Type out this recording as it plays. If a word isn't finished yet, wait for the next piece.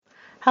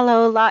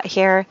Hello, Lot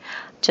here.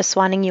 Just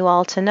wanting you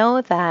all to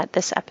know that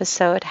this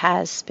episode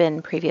has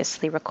been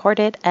previously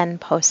recorded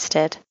and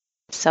posted.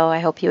 So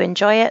I hope you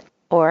enjoy it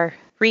or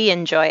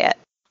re-enjoy it.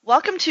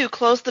 Welcome to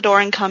Close the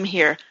Door and Come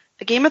Here,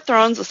 a Game of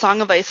Thrones, A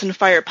Song of Ice and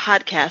Fire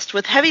podcast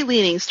with heavy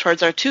leanings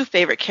towards our two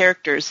favorite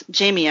characters,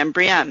 Jaime and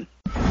Brienne.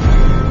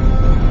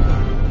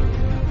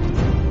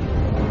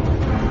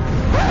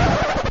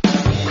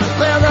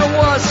 There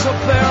was a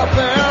bear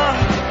there,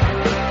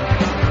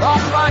 all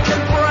black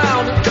and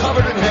brown and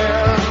covered in hair.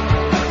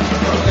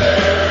 From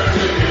there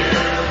to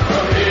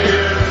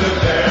here,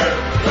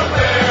 from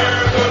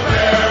here to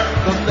there,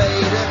 the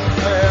maiden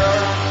fair.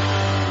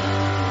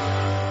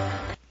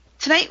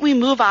 Tonight we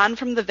move on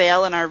from the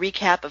Vale in our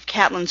recap of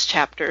Catelyn's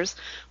chapters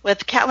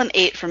with Catelyn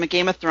 8 from A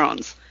Game of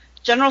Thrones.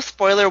 General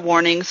spoiler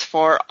warnings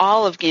for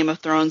all of Game of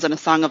Thrones and A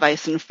Song of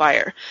Ice and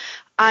Fire.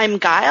 I'm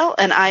Guile,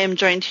 and I am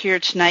joined here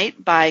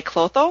tonight by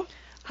Clotho.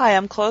 Hi,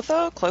 I'm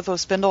Clotho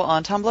Spindle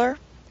on Tumblr.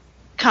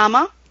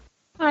 Kama.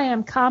 Hi,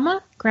 I'm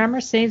Kama.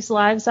 Grammar Saves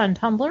Lives on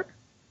Tumblr.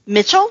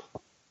 Mitchell.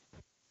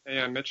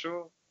 Hey, I'm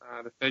Mitchell,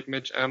 the fake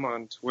Mitch M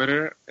on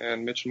Twitter,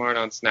 and Mitch Mart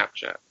on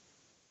Snapchat.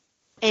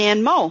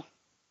 And Mo.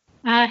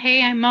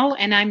 Hey, I'm Mo,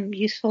 and I'm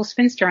Useful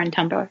Spinster on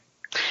Tumblr.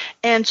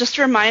 And just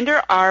a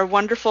reminder, our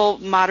wonderful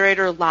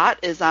moderator Lot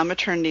is on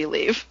maternity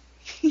leave.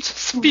 Just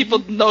so people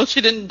know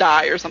she didn't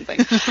die or something.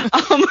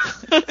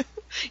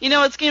 You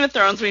know, it's Game of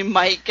Thrones. We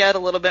might get a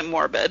little bit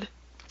morbid.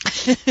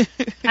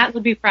 Pat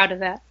would be proud of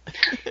that.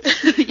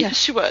 Yes,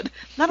 she would.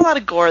 Not a lot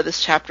of gore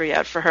this chapter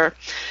yet for her.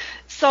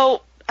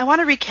 So I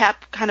want to recap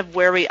kind of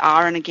where we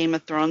are in A Game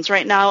of Thrones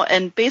right now,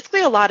 and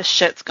basically a lot of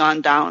shit's gone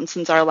down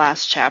since our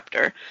last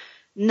chapter.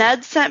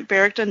 Ned sent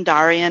Beric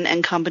Dondarrion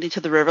and company to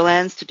the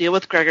Riverlands to deal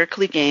with Gregor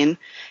Clegane,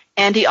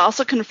 and he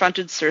also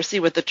confronted Cersei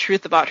with the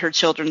truth about her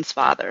children's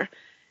father.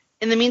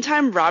 In the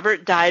meantime,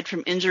 Robert died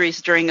from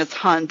injuries during his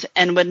hunt,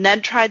 and when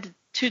Ned tried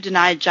to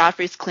deny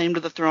Joffrey's claim to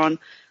the throne,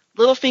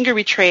 Littlefinger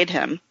betrayed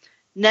him.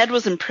 Ned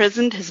was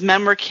imprisoned, his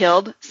men were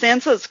killed,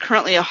 Sansa is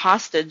currently a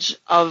hostage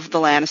of the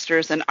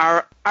Lannisters, and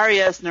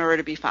Arya is nowhere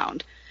to be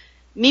found.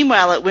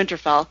 Meanwhile, at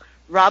Winterfell,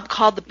 Robb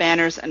called the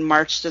banners and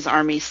marched his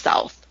army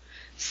south.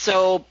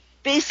 So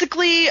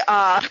basically,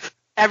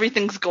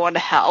 everything's going to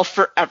hell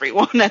for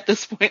everyone at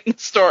this point in the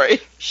story.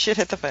 Shit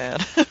hit the fan.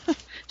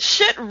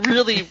 Shit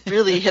really,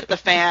 really hit the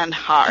fan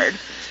hard.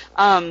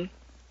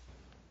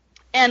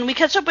 And we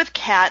catch up with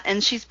Kat,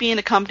 and she's being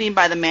accompanied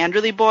by the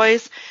Manderley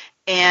boys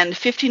and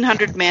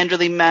 1,500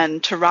 Manderley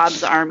men to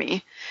Robb's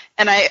army.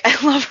 And I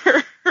love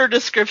her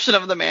description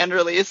of the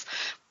Manderleys.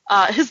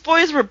 His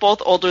boys were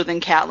both older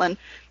than Catelyn,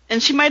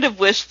 and she might have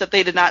wished that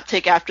they did not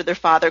take after their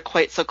father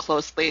quite so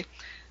closely.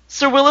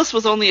 Sir Willis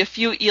was only a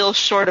few eels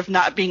short of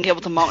not being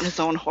able to mount his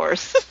own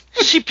horse.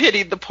 She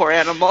pitied the poor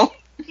animal.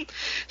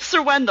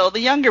 Sir Wendell, the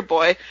younger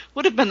boy,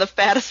 would have been the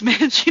fattest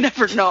man she'd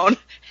ever known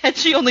had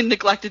she only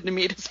neglected to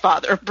meet his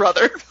father and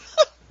brother.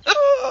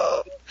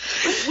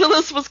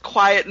 Willis was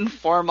quiet and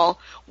formal,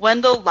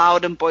 Wendell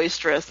loud and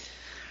boisterous.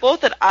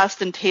 Both had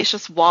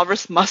ostentatious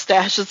walrus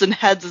mustaches and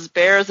heads as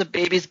bare as a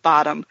baby's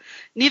bottom.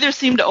 Neither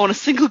seemed to own a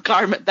single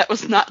garment that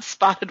was not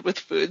spotted with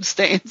food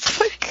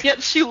stains.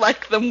 Yet she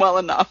liked them well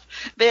enough.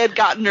 They had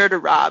gotten her to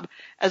Robb,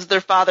 as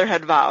their father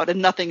had vowed,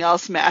 and nothing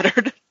else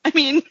mattered. I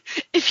mean,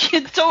 if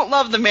you don't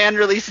love the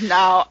Manderleys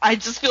now, I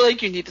just feel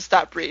like you need to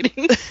stop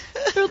reading.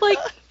 They're like,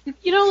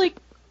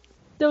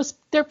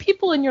 there are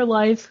people in your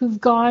life who've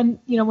gone,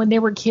 when they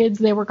were kids,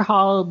 they were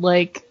called,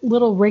 like,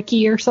 Little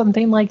Ricky or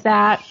something like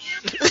that.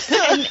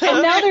 And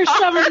now they're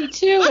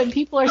 72, and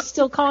people are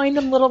still calling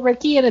them Little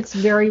Ricky, and it's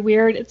very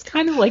weird. It's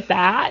kind of like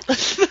that.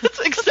 That's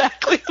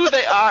exactly who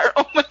they are.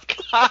 Oh, my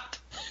God.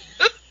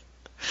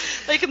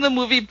 Like in the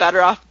movie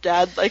Better Off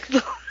Dead, like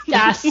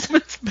yes.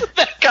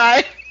 That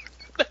guy.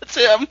 That's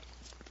him.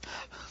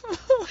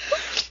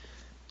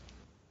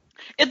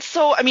 It's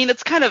so,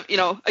 it's kind of,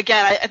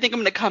 again, I think I'm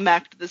going to come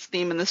back to this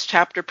theme in this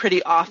chapter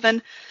pretty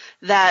often,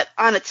 that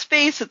on its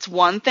face it's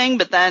one thing,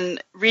 but then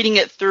reading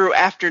it through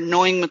after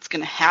knowing what's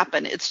going to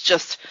happen, it's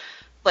just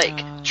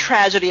like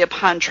tragedy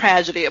upon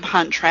tragedy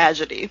upon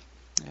tragedy.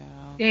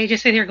 Yeah, you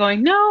just sit here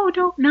going, no,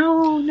 don't,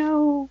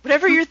 no.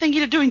 Whatever you're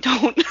thinking of doing,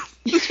 don't.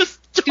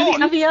 Just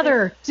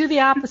don't. Do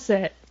the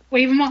opposite.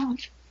 Wave them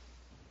off.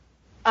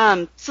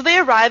 So they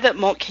arrive at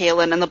Moat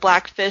Cailin, and the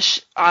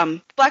Blackfish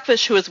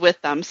who is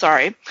with them,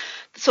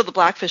 so the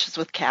Blackfish is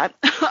with Cat,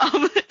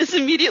 is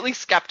immediately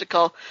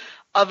skeptical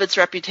of its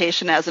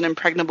reputation as an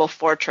impregnable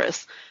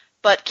fortress.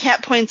 But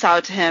Cat points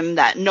out to him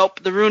that,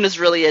 nope, the rune is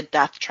really a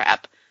death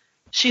trap.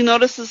 She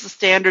notices the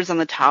standards on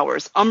the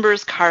towers,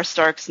 Umbers,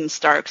 Karstarks, and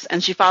Starks,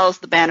 and she follows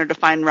the banner to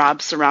find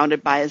Robb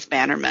surrounded by his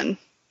bannermen.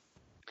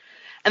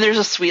 And there's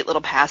a sweet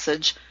little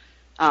passage.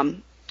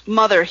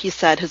 Mother, he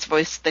said, his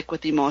voice thick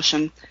with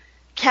emotion.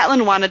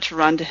 Catelyn wanted to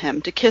run to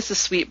him, to kiss his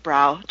sweet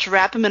brow, to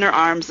wrap him in her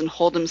arms and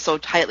hold him so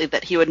tightly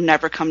that he would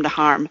never come to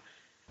harm.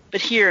 But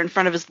here, in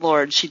front of his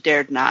lord, she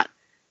dared not.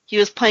 He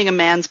was playing a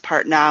man's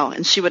part now,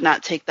 and she would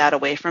not take that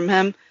away from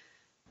him.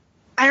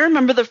 I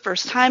remember the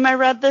first time I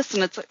read this,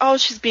 and it's like, oh,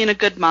 she's being a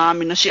good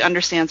mom, she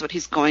understands what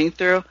he's going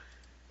through.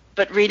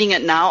 But reading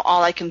it now,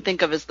 all I can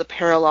think of is the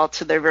parallel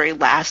to their very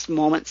last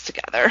moments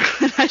together.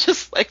 And I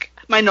just, like,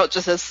 my note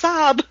just says,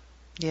 sob.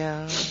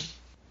 Yeah.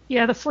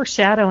 Yeah, the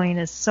foreshadowing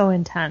is so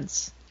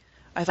intense.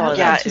 I thought of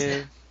Yeah,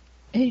 that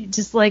too.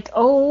 Just like,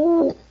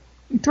 oh,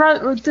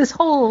 throughout this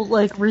whole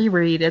like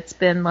reread, it's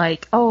been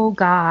like, oh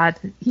God,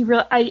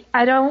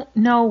 I don't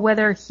know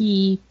whether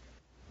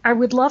I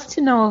would love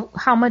to know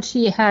how much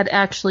he had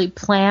actually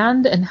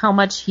planned and how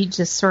much he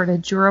just sort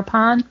of drew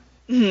upon.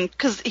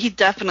 Because he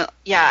definitely,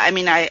 yeah, I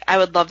mean, I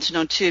would love to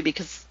know too,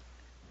 because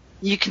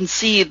you can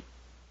see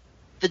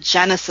the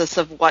genesis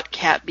of what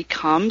Cat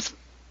becomes,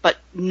 but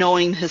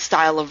knowing his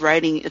style of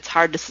writing, it's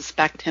hard to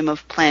suspect him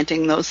of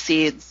planting those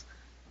seeds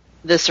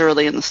this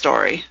early in the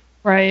story.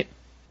 Right.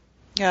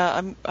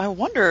 Yeah, I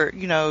wonder,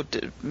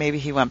 maybe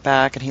he went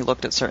back and he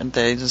looked at certain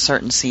things and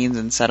certain scenes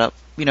and set up,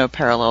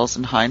 parallels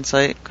in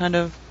hindsight, kind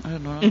of. I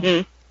don't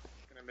know.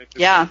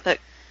 Yeah, that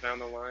down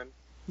the line.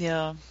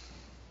 Yeah.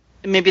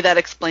 maybe that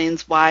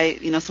explains why,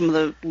 some of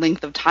the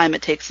length of time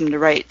it takes him to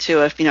write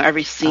too. If,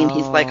 every scene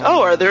he's like,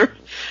 oh, are there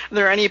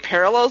any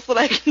parallels that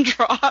I can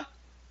draw?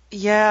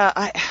 Yeah,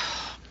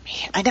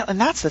 I know, and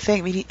that's the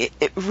thing. I mean,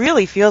 it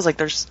really feels like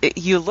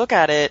you look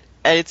at it,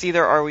 and it's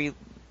either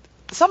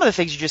some of the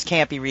things you just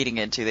can't be reading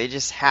into. They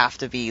just have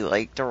to be,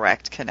 like,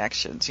 direct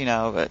connections,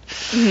 but,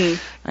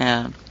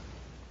 man.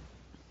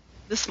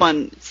 This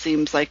one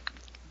seems, like,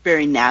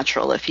 very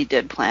natural if he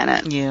did plan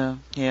it. Yeah,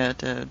 it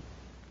did.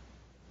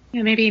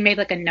 Yeah, maybe he made,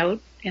 like, a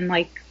note and,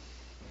 like,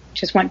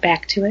 just went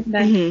back to it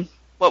then. Mm-hmm.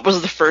 What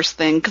was the first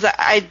thing? Because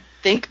I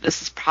think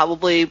this is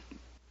probably,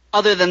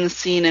 other than the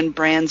scene in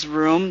Bran's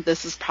room,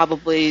 this is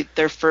probably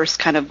their first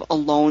kind of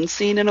alone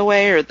scene in a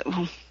way, or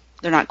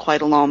they're not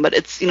quite alone, but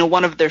it's,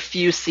 one of their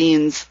few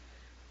scenes,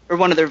 or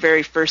one of their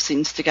very first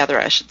scenes together,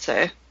 I should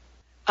say.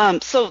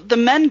 So the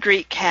men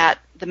greet Cat,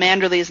 the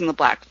Manderleys, and the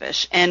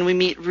Blackfish, and we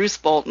meet Roose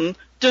Bolton,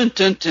 dun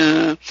dun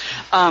dun,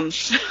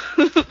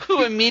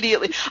 who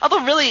immediately,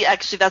 although really,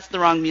 actually, that's the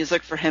wrong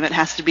music for him. It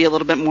has to be a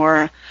little bit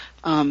more,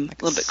 a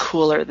little bit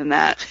cooler than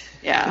that.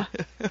 Yeah.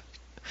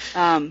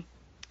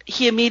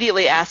 He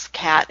immediately asks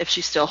Cat if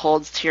she still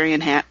holds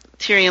Tyrion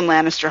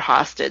Lannister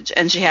hostage,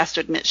 and she has to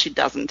admit she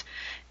doesn't,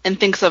 and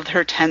thinks of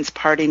her tense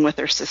parting with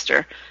her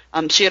sister.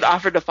 She had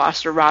offered to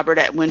foster Robert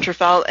at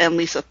Winterfell, and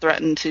Lisa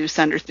threatened to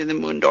send her through the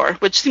moon door,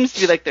 which seems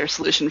to be like their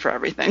solution for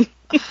everything.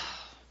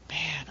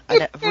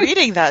 Man,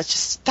 reading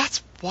that,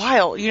 that's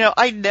wild.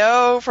 I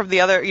know from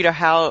the other,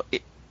 how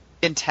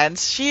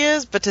intense she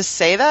is, but to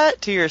say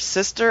that to your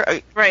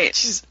sister, right?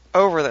 She's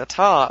over the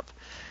top.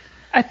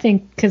 I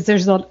think because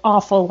there's an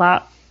awful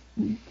lot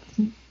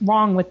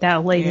wrong with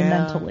that lady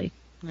mentally.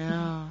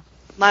 Yeah.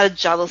 A lot of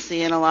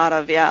jealousy and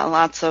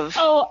lots of.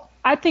 Oh,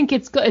 I think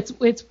it's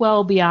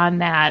well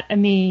beyond that. I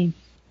mean,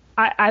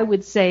 I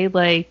would say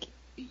like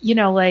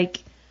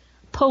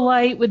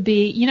polite would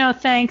be,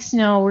 thanks,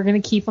 no, we're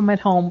going to keep them at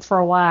home for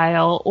a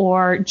while.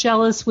 Or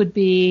jealous would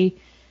be,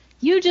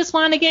 you just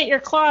want to get your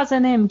claws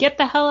in him, get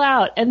the hell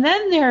out. And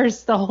then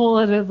there's the whole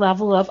other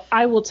level of,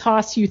 I will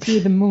toss you through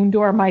the moon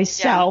door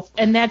myself.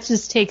 Yeah. And that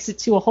just takes it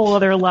to a whole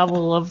other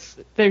level of,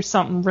 there's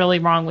something really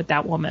wrong with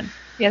that woman.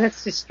 Yeah,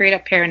 that's just straight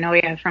up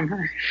paranoia from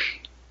her.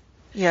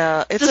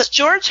 Yeah. Does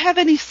George have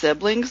any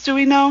siblings, do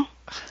we know?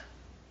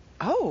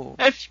 Oh.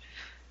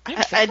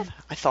 I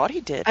thought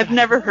he did. I've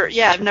never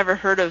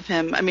heard of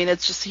him. I mean,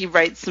 it's just he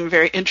writes some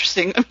very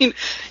interesting,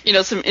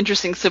 some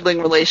interesting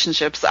sibling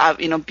relationships,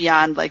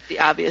 beyond like the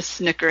obvious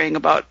snickering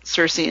about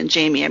Cersei and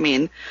Jaime. I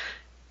mean,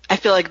 I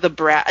feel like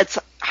it's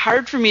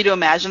hard for me to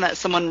imagine that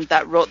someone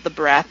that wrote the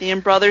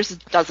Baratheon brothers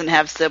doesn't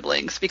have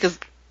siblings, because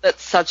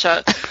that's such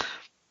a,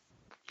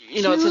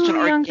 it's such an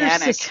organic.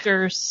 Younger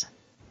sisters.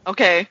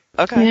 Okay.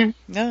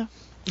 Yeah.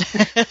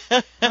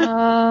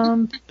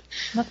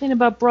 Nothing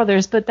about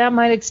brothers, but that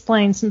might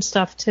explain some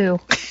stuff too.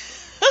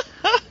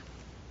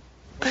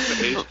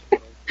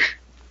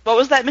 What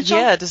was that, Mitchell?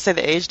 Yeah, to say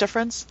the age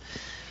difference.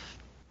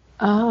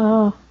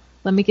 Oh,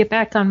 let me get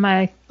back on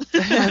my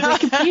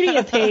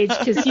Wikipedia page,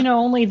 because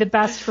only the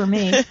best for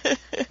me.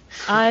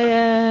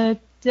 I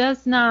don't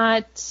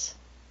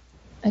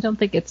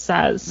think it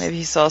says. Maybe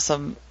he saw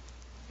some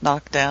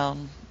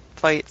knockdown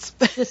fights.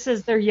 This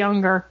says they're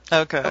younger.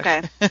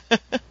 Okay.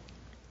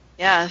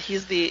 Yeah,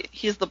 he's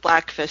the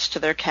Blackfish to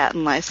their Cat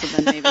and Lysa,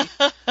 then maybe.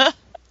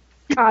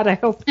 God, I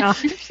hope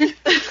not.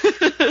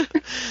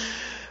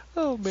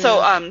 Oh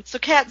man. So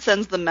Cat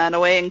sends the men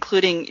away,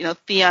 including,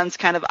 Theon's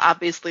kind of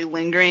obviously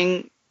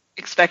lingering,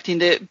 expecting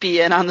to be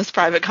in on this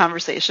private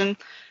conversation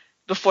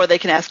before they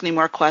can ask any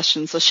more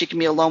questions, so she can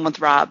be alone with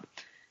Robb.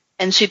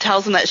 And she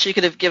tells him that she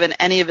could have given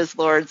any of his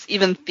lords,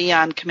 even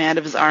Theon, command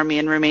of his army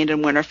and remained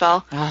in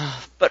Winterfell.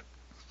 But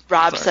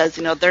Robb says,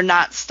 they're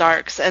not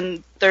Starks.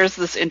 And there's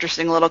this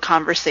interesting little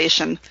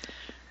conversation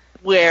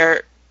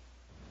where,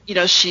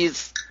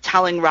 she's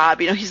telling Robb,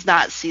 he's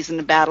not seasoned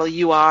in battle,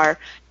 you are.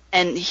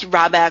 And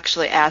Robb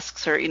actually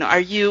asks her, are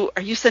you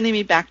sending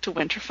me back to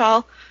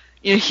Winterfell?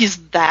 He's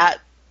that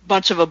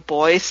much of a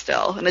boy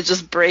still. And it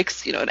just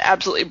breaks, it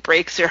absolutely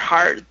breaks your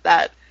heart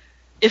that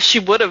if she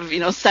would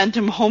have, sent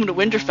him home to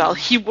Winterfell,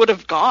 he would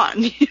have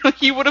gone.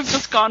 He would have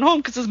just gone home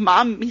because his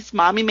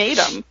mommy made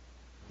him.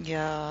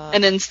 Yeah.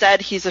 And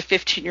instead, he's a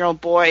 15-year-old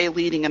boy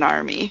leading an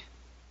army.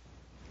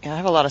 Yeah, I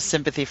have a lot of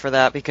sympathy for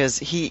that because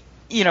he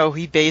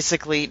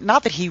basically,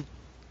 not that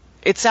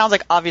it sounds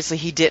like obviously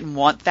he didn't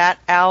want that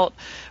out,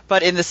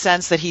 but in the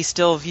sense that he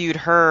still viewed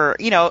her,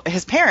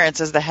 his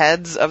parents as the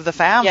heads of the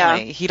family. Yeah.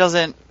 He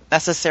doesn't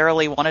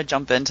necessarily want to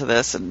jump into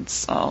this, and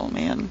oh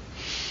man.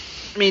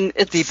 I mean,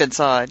 it's deep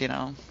inside,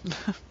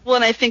 Well,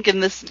 and I think in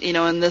this,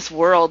 in this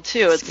world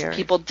too, Scary.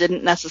 People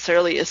didn't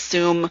necessarily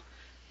assume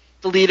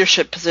the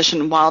leadership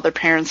position while their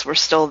parents were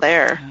still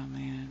there. Oh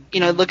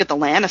man. Look at the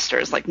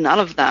Lannisters. Like, none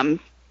of them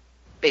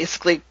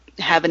basically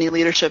have any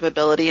leadership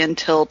ability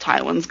until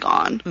Tywin's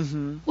gone.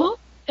 Mm-hmm. Well,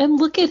 and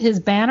look at his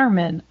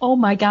bannermen. Oh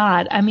my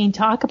God. I mean,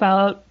 talk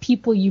about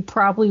people you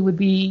probably would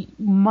be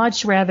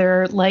much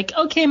rather like,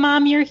 okay,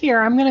 Mom, you're here.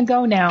 I'm going to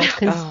go now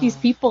because these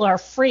people are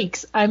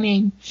freaks. I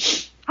mean,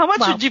 how much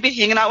would you be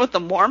hanging out with the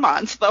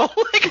Mormonts, though?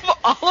 Like, of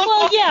all of well,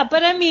 them? yeah,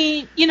 but I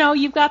mean,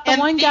 you've got the And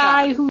one Theon.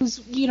 guy who's,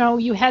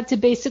 you had to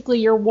basically,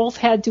 your wolf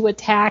had to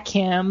attack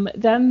him.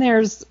 Then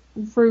there's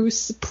Roose,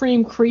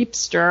 Supreme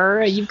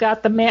Creepster. You've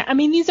got the man. I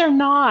mean, these are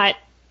not.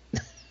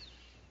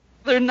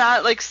 They're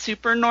not, like,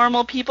 super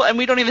normal people, and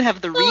we don't even have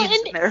the Well, Reeds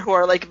and- in there who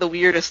are, like, the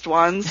weirdest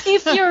ones.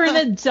 If you're an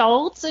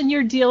adult and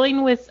you're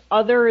dealing with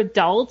other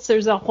adults,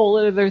 there's a whole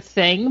other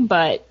thing.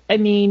 But, I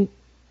mean,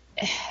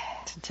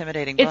 It's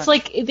intimidating. it's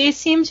like they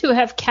seem to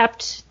have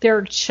kept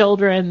their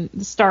children,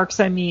 the Starks,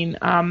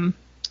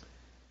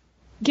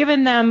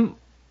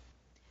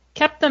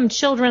 kept them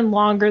children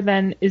longer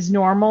than is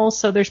normal,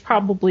 so there's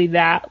probably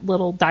that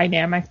little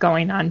dynamic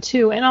going on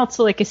too. And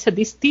also, like I said,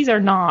 these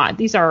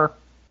are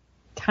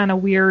kind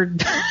of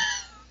weird.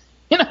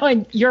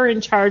 And you're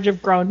in charge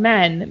of grown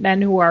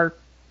men who are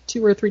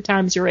 2 or 3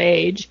 times your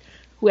age,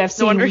 who have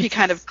seen. No wonder he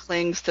kind of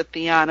clings to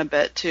Theon a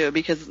bit too,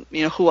 because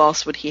who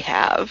else would he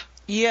have?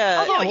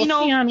 yeah. Although,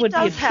 Theon he would be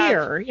does have-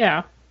 here,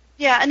 yeah.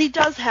 Yeah, and he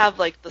does have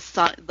like the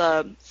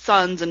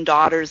sons and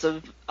daughters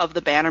of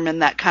the Bannermen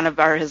that kind of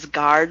are his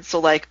guards. So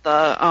like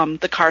the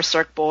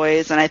Karstark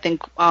boys, and I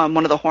think one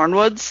of the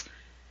Hornwoods,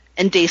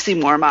 and Dacy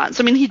Mormont.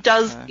 So I mean, he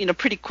does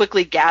pretty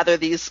quickly gather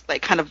these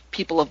like kind of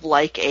people of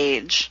like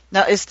age.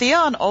 Now, is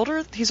Theon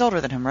older? He's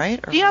older than him, right?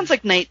 Or- Theon's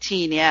like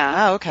 19,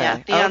 yeah. Oh, okay. Yeah,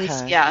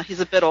 Theon's Okay. He's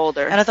a bit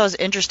older. And I thought it was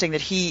interesting that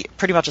he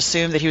pretty much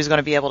assumed that he was going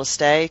to be able to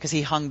stay because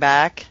he hung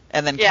back,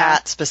 and then Yeah.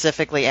 Kat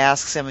specifically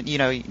asks him,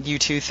 you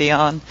too,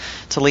 Theon,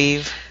 to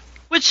leave.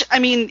 Which, I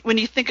mean, when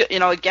you think,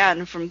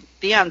 again, from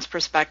Theon's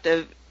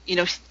perspective,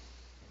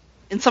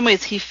 in some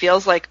ways he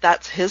feels like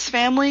that's his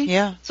family.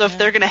 Yeah. So if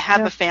they're going to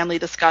have Yeah. a family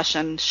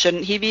discussion,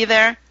 shouldn't he be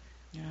there?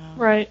 Yeah.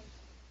 Right.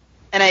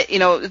 And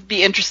it'd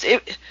be interesting.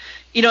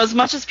 As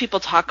much as people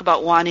talk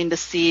about wanting to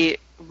see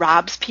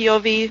Rob's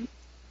POV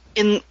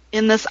in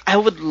this, I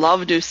would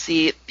love to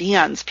see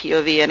Theon's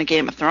POV in a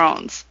Game of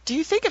Thrones. Do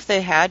you think if they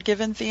had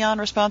given Theon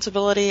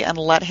responsibility and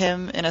let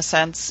him, in a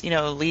sense,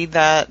 lead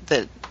that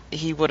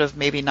he would have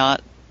maybe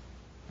not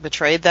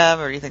betrayed them,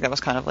 or do you think that was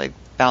kind of like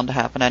bound to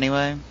happen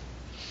anyway?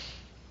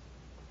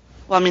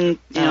 Well, I mean,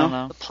 I don't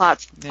know. the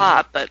plot's the Yeah.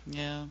 plot, but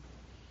Yeah.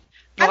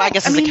 Well, I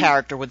guess I as mean, a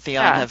character, would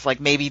Theon yeah. have, like,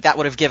 maybe that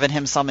would have given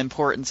him some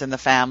importance in the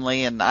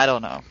family, and I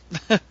don't know.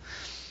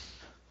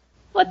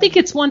 Well, I think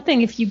it's one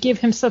thing if you give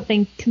him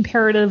something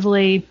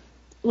comparatively,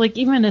 like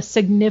even a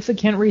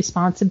significant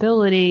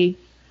responsibility,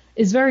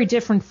 is very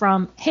different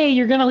from, hey,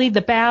 you're going to lead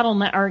the battle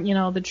now,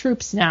 or the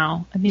troops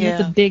now. I mean,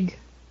 it's a Yeah. big.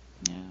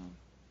 Yeah.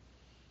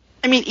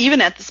 I mean, even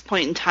at this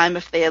point in time,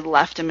 if they had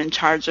left him in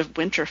charge of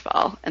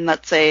Winterfell, and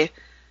let's say,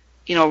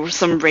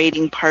 some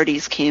raiding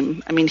parties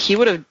came, I mean, he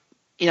would have,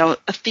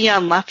 if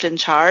Theon left in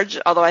charge,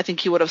 although I think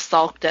he would have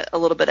sulked a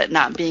little bit at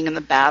not being in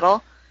the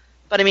battle,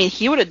 but I mean,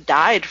 he would have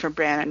died for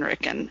Bran and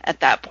Rickon at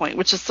that point,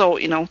 which is so,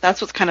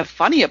 that's what's kind of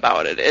funny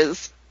about it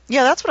is.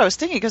 Yeah, that's what I was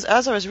thinking, because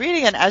as I was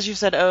reading, and as you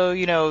said,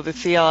 the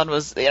Theon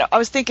was, I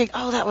was thinking,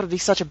 that would be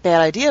such a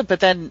bad idea, but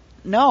then,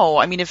 no,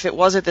 I mean, if it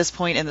was at this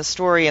point in the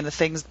story and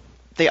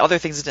the other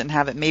things that didn't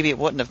have it, maybe it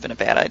wouldn't have been a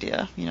bad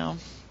idea,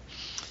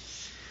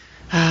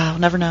 We'll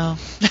never know.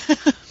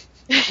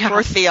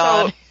 Poor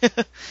Theon.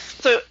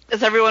 So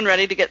is everyone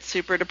ready to get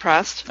super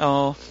depressed?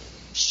 Oh.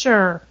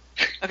 Sure.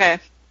 Okay.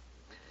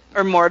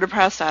 Or more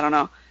depressed, I don't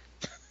know.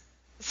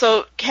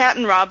 So Kat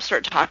and Robb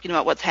start talking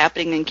about what's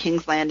happening in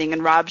King's Landing,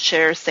 and Robb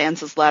shares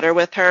Sansa's letter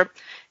with her,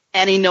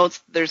 and he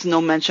notes there's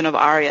no mention of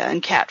Arya,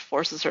 and Kat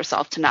forces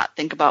herself to not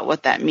think about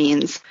what that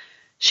means.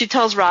 She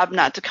tells Robb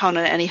not to count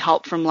on any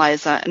help from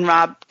Lysa, and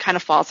Robb kind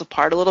of falls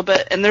apart a little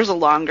bit, and there's a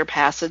longer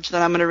passage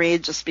that I'm going to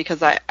read just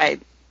because I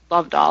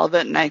loved all of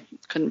it, and I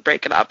couldn't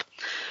break it up.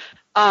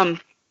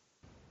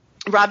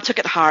 Robb took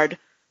it hard.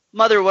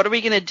 Mother, what are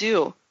we going to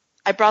do?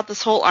 I brought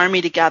this whole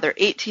army together,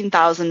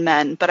 18,000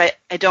 men, but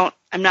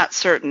I'm not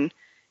certain.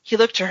 He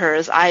looked to her,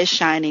 his eyes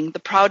shining. The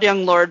proud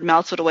young lord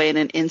melted away in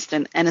an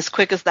instant, and as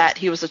quick as that,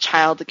 he was a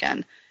child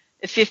again,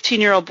 a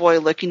 15-year-old boy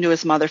looking to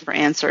his mother for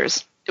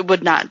answers. It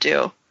would not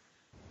do.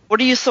 What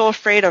are you so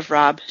afraid of,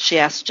 Robb? She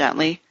asked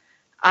gently.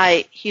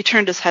 He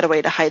turned his head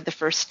away to hide the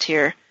first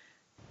tear.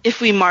 If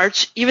we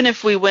march, even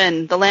if we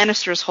win, the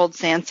Lannisters hold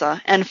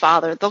Sansa and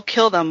Father. They'll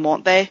kill them,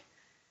 won't they?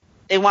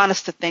 They want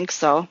us to think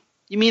so.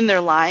 You mean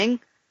they're lying?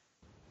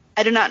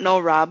 I do not know,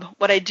 Robb.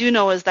 What I do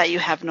know is that you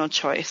have no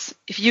choice.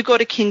 If you go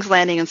to King's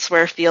Landing and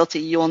swear fealty,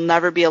 you will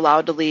never be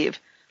allowed to leave.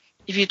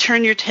 If you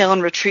turn your tail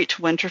and retreat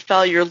to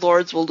Winterfell, your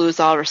lords will lose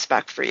all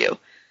respect for you.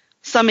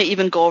 Some may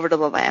even go over to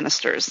the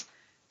Lannisters.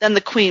 Then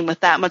the Queen,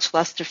 with that much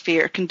less to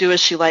fear, can do as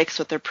she likes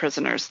with her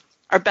prisoners.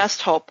 Our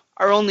best hope,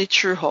 our only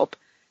true hope,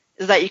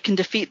 is that you can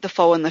defeat the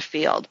foe in the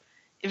field.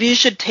 If you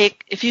should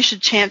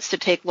chance to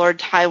take Lord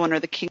Tywin or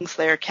the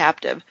Kingslayer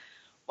captive,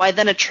 why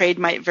then a trade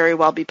might very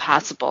well be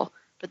possible.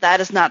 But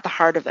that is not the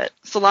heart of it.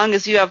 So long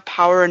as you have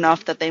power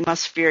enough that they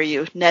must fear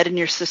you, Ned and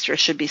your sister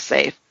should be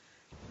safe.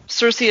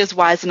 Cersei is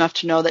wise enough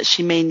to know that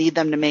she may need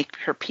them to make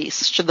her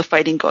peace, should the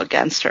fighting go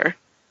against her.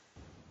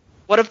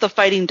 What if the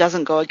fighting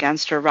doesn't go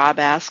against her? Robb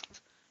asked.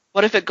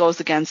 What if it goes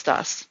against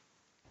us?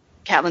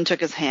 Catelyn took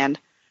his hand.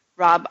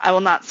 Robb, I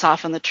will not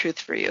soften the truth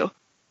for you.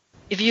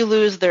 If you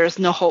lose, there is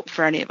no hope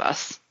for any of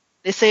us.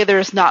 They say there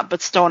is naught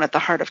but stone at the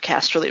heart of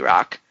Casterly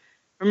Rock.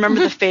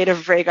 Remember the fate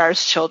of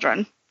Rhaegar's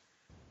children.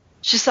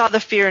 She saw the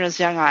fear in his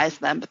young eyes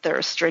then, but there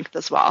was strength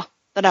as well.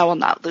 Then I will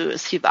not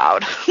lose, he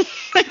vowed.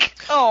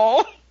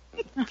 Oh.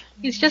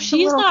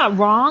 She's not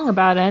wrong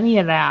about any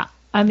of that.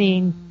 I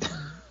mean,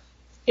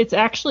 it's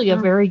actually a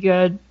very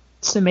good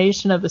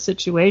summation of the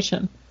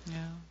situation. Yeah.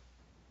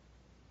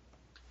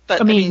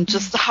 But I mean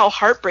just how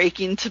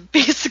heartbreaking to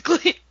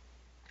basically,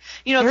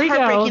 it's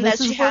heartbreaking that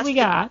she has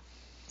to.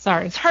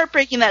 Sorry. It's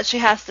heartbreaking that she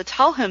has to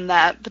tell him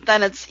that, but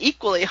then it's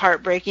equally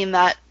heartbreaking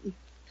that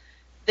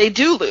they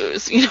do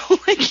lose. He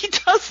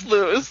does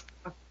lose.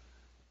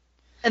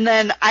 And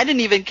then I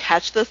didn't even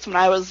catch this when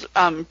I was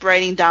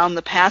writing down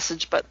the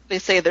passage, but they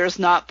say there's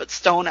naught but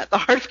stone at the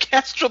heart of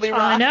Casterly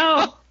Rock. I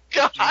know.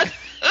 Oh, God.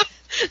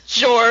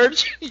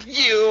 George,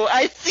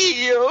 I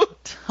see you.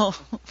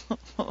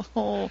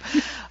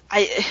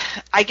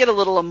 I get a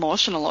little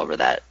emotional over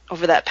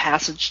that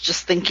passage,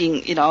 just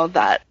thinking,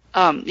 that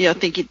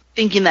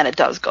thinking that it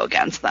does go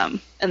against them,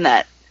 and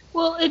that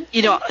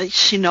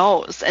she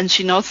knows, and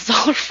she knows it's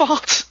all her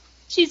fault.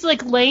 She's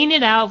laying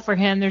it out for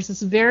him. There's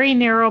this very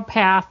narrow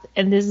path,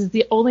 and this is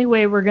the only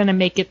way we're going to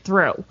make it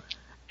through.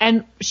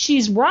 And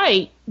she's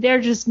right.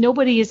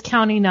 Nobody is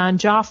counting on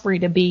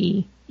Joffrey to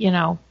be,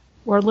 or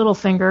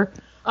Littlefinger,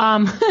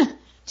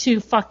 to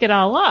fuck it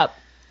all up.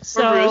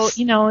 So, it's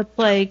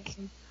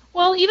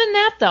well, even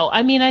that though.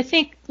 I mean, I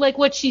think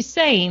what she's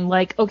saying,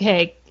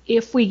 okay,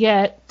 if we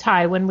get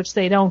Tywin, which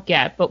they don't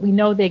get, but we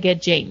know they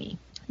get Jaime,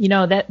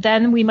 that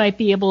then we might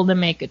be able to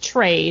make a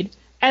trade.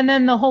 And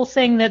then the whole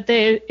thing that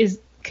is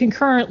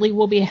concurrently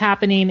will be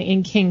happening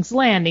in King's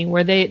Landing,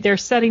 where they're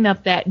setting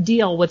up that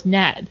deal with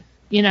Ned.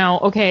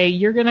 Okay,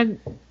 you're gonna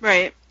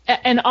right,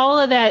 and all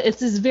of that. It's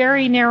this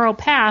very narrow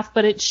path,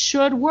 but it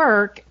should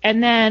work.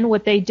 And then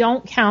what they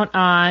don't count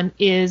on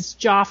is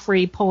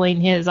Joffrey pulling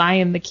his "I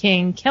am the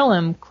king, kill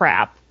him"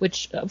 crap,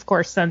 which of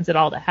course sends it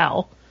all to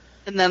hell.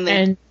 And then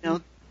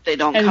they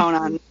don't count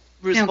on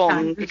Roose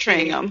Bolton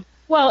betraying him.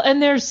 Well,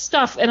 and there's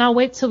stuff, and I'll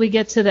wait till we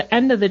get to the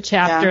end of the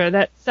chapter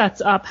that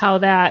sets up how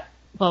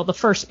the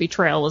first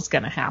betrayal is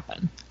going to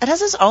happen. And has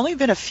this only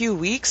been a few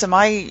weeks?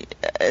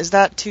 Is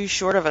that too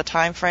short of a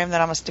time frame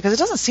because it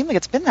doesn't seem like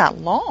it's been that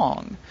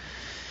long.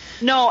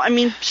 No, I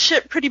mean,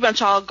 shit pretty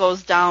much all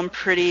goes down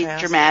pretty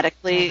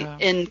dramatically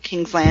in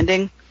King's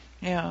Landing.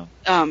 Yeah.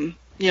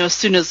 As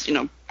soon as,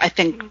 I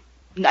think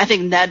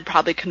Ned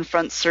probably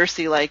confronts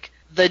Cersei,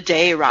 the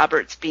day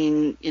Robert's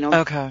being,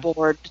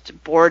 bored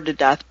to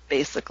death,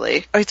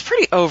 basically. It's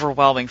pretty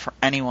overwhelming for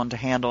anyone to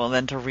handle, and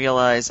then to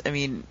realize,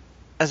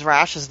 as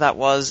rash as that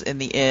was in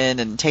the inn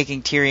and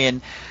taking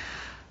Tyrion,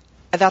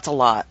 that's a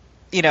lot.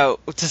 To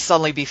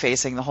suddenly be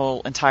facing the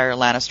whole entire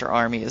Lannister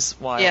army is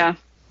wild. Yeah,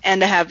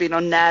 and to have,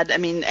 Ned,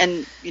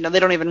 and, they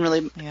don't even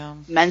really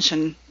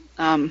mention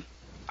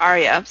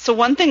Arya. So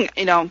one thing,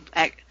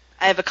 I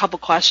have a couple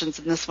questions,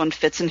 and this one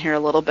fits in here a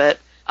little bit.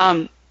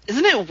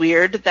 Isn't it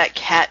weird that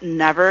Kat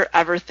never,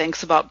 ever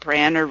thinks about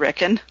Bran or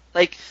Rickon?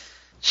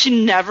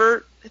 She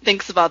never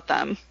thinks about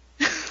them.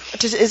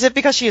 Is it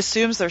because she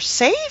assumes they're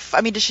safe?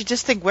 Does she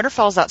just think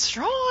Winterfell's that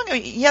strong?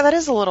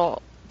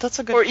 That's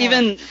a good point. Or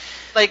even,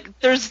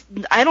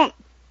 I don't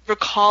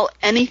recall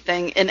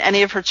anything in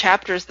any of her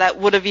chapters that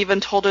would have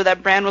even told her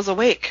that Bran was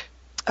awake.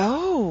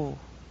 Oh,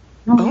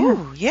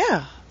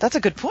 yeah. That's a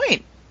good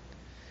point.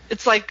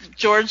 It's like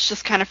George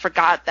just kind of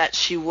forgot that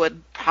she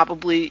would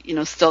probably,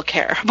 still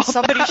care about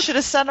Somebody should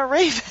have sent a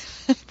raven.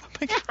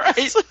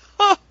 Right.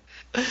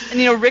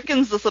 And,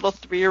 Rickon's this little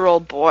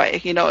 3-year-old boy.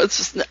 It's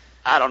just,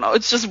 I don't know.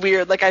 It's just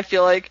weird. I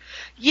feel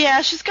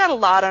she's got a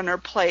lot on her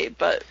plate,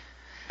 but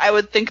I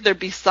would think there'd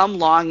be some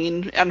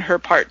longing on her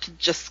part to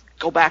just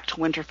go back to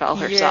Winterfell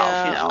herself,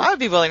 I would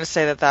be willing to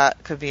say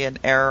that could be an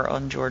error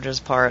on George's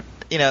part.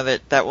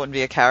 That wouldn't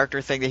be a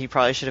character thing, that he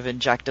probably should have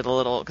injected a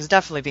little, because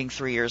definitely being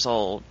 3 years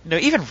old.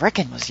 Even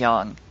Rickon was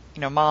young.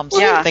 Moms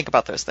think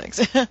about those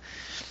things.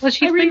 Well,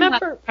 she's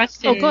remember.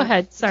 Trusted, go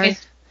ahead. Sorry.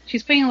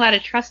 she's putting a lot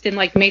of trust in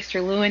like Maester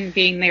Luwin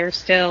being there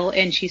still,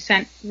 and she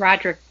sent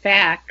Roderick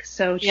back,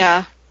 so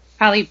she's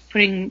probably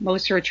putting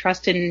most of her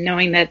trust in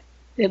knowing that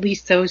at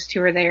least those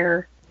two are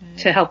there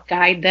to help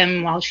guide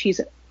them while she's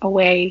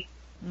away.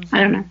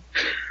 I don't know.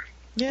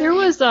 Yeah. There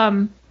was,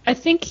 I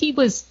think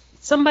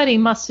somebody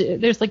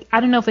there's like, I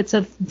don't know if it's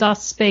a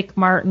Thus Spake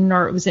Martin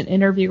or it was an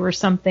interview or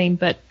something,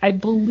 but I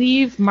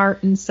believe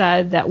Martin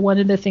said that one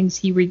of the things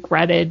he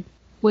regretted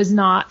was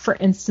not, for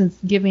instance,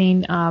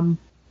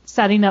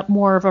 setting up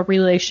more of a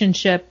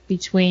relationship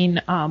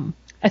between,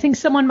 I think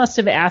someone must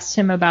have asked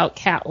him about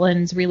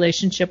Catelyn's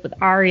relationship with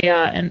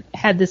Arya and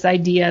had this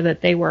idea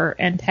that they were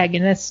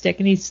antagonistic,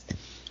 and he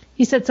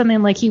said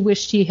something like he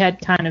wished he had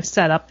kind of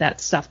set up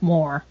that stuff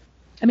more.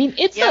 I mean,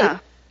 it's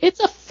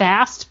a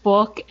fast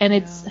book,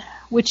 and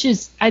which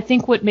is, I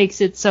think, what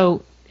makes it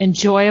so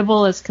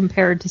enjoyable as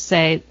compared to,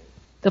 say,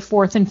 the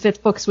fourth and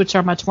fifth books, which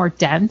are much more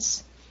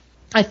dense.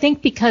 I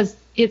think because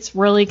it's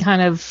really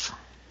kind of,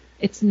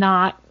 there's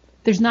not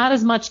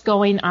as much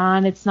going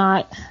on. It's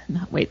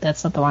wait,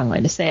 that's not the wrong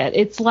way to say it.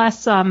 It's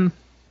less, I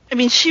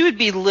mean, she would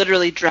be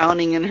literally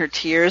drowning in her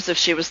tears if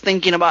she was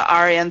thinking about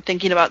Arya and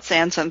thinking about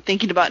Sansa and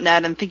thinking about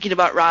Ned and thinking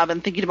about Robb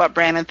and thinking about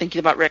Bran and thinking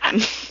about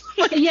Rickon.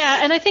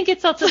 Yeah, and I think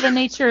it's also the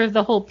nature of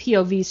the whole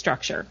POV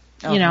structure.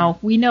 You know,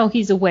 we know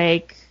he's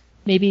awake.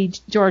 Maybe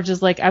George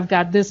is like, I've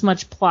got this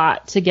much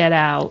plot to get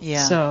out.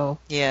 Yeah. So.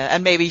 Yeah,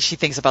 and maybe she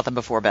thinks about them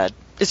before bed.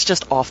 It's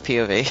just off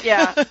POV.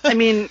 Yeah, I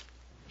mean,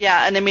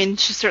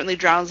 she certainly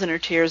drowns in her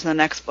tears in the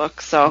next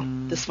book. So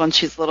this one,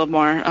 she's a little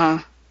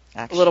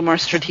more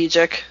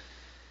strategic.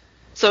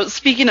 So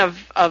speaking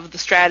of the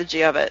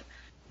strategy of it,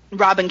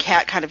 Robb and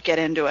Kat kind of get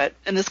into it,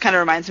 and this kind of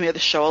reminds me of the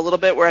show a little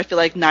bit, where I feel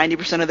like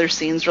 90% of their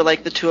scenes were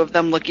like the two of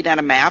them looking at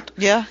a map.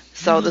 Yeah.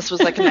 So this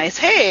was like a nice,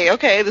 hey,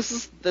 okay,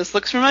 this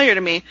looks familiar to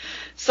me.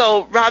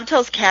 So Robb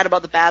tells Kat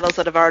about the battles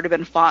that have already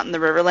been fought in the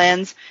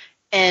Riverlands,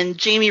 and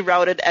Jaime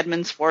routed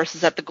Edmund's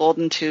forces at the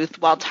Golden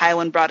Tooth, while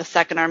Tywin brought a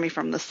second army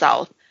from the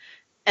south.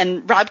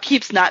 And Robb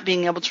keeps not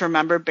being able to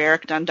remember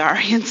Beric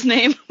Dondarrion's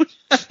name, which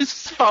I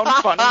just found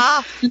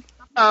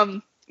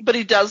funny. But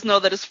he does know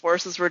that his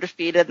forces were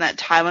defeated and that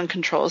Tywin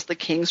controls the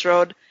King's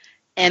Road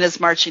and is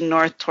marching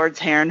north towards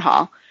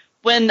Harrenhal.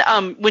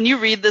 When you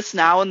read this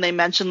now and they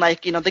mention,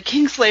 like, you know, the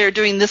Kingslayer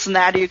doing this and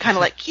that, are you kind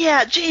of like,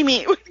 yeah,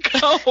 Jaime, go.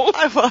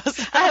 I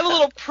have a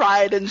little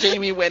pride in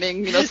Jaime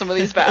winning, you know, some of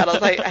these battles,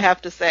 I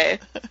have to say.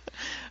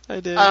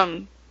 I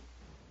did.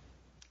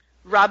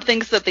 Robb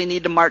thinks that they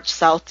need to march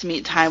south to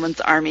meet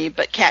Tywin's army,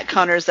 but Kat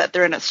counters that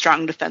they're in a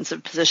strong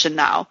defensive position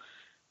now.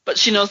 But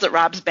she knows that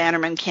Robb's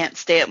bannermen can't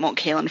stay at Moat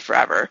Cailin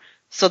forever,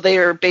 so they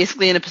are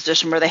basically in a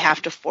position where they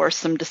have to force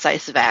some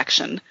decisive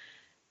action.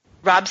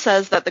 Robb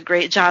says that the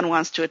Great John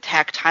wants to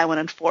attack Tywin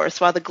in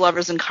force, while the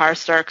Glovers and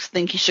Karstarks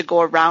think he should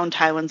go around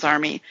Tywin's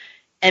army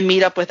and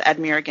meet up with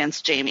Edmure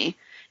against Jaime.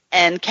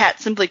 And Kat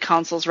simply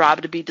counsels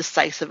Robb to be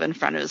decisive in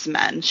front of his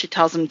men. She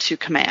tells him to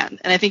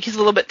command. And I think he's a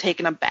little bit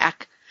taken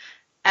aback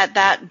at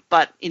that,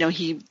 but, you know,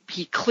 he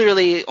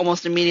clearly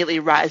almost immediately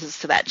rises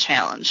to that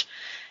challenge.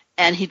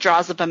 And he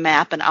draws up a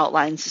map and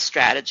outlines his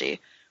strategy,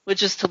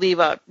 which is to leave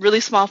a really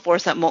small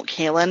force at Moat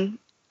Cailin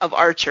of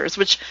archers,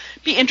 which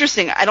be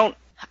interesting.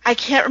 I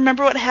can't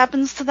remember what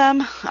happens to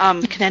them.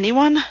 Can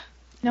anyone?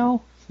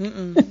 No.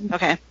 Mm-mm.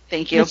 Okay,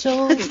 thank you.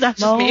 Mitchell, It's not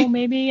just me.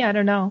 Maybe, I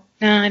don't know.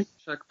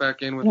 Check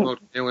back in with Moat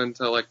Cailin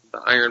to like the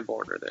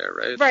Ironborn are there,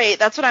 right? Right,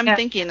 that's what I'm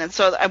thinking. And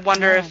so I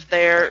wonder if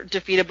they're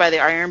defeated by the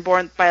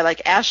Ironborn, by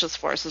like Ash's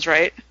forces,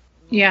 right?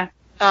 Yeah.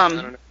 I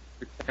don't know.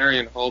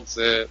 Victarion holds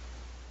it.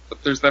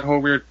 But there's that whole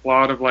weird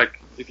plot of,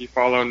 like, if you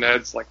follow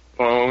Ned's, like,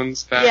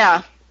 bones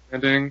back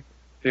ending,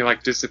 they,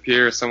 like,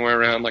 disappear somewhere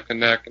around, like, the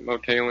neck at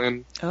Moat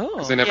Cailin. Oh.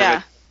 Because they never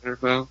get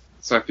Winterfell.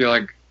 So I feel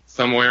like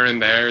somewhere in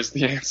there is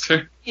the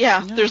answer.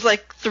 Yeah, there's,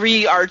 like,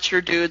 3 archer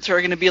dudes who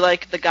are going to be,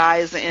 like, the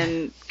guys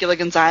in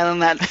Gilligan's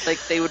Island that, like,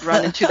 they would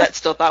run into that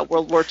still thought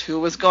World War II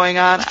was going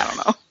on.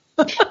 I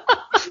don't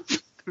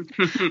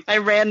know. My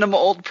random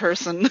old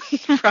person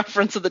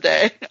reference of the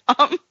day.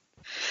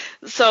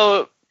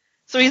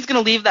 So he's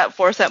going to leave that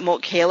force at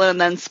Moat Cailin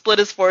and then split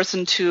his force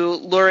into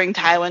luring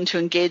Tywin to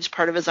engage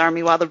part of his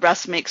army while the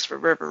rest makes for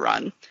River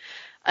Run.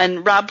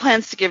 And Robb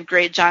plans to give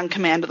Great John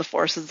command of the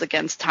forces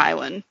against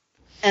Tywin.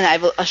 And I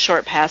have a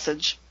short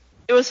passage.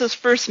 It was his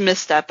first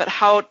misstep at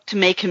how to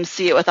make him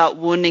see it without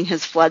wounding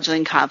his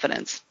fledgling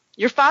confidence.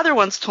 Your father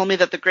once told me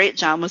that the Great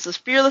John was as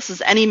fearless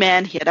as any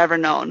man he had ever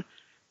known.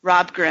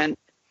 Robb grinned.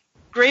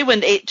 Grey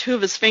Wind ate 2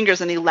 of his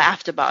fingers and he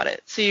laughed about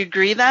it. So you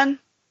agree then?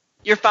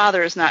 Your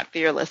father is not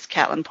fearless,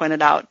 Catelyn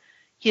pointed out.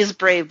 He is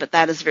brave, but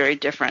that is very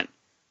different.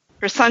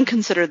 Her son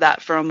considered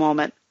that for a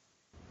moment.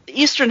 The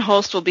eastern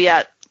host will be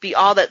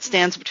all that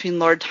stands between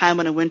Lord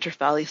Tywin and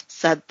Winterfell, he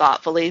said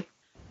thoughtfully.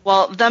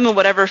 Well, them and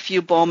whatever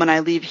few bowmen I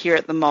leave here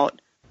at the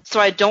moat. So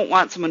I don't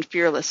want someone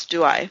fearless,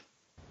 do I?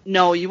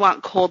 No, you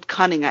want cold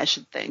cunning, I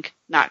should think,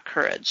 not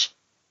courage.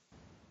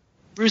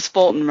 Roose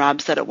Bolton,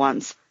 Robb said at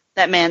once.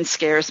 That man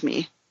scares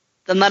me.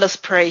 Then let us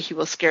pray he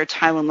will scare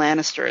Tywin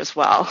Lannister as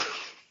well.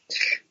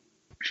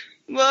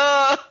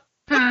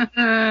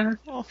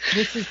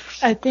 This is,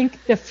 I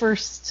think, the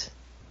first,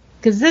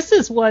 because this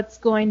is what's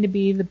going to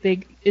be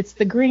it's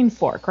the Green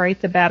Fork, right?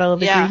 The Battle of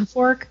the Green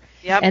Fork.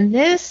 Yep. And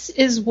this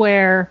is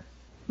where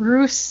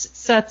Roose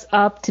sets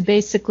up to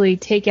basically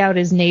take out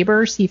his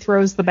neighbors. He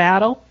throws the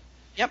battle.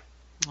 Yep.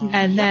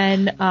 And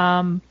then,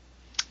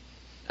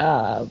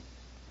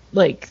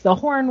 like the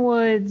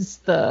Hornwoods,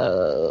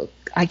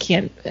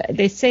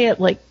 they say it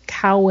like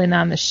Cowan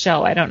on the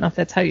show. I don't know if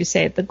that's how you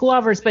say it. The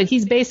Glovers, but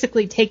he's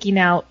basically taking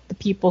out the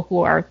people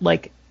who are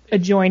like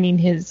adjoining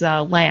his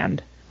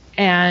land.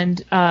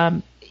 And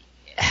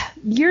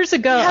years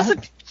ago, he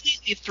hasn't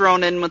completely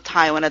thrown in with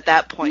Tywin at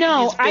that point.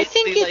 No, he's I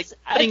think it's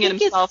like putting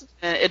himself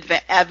in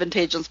an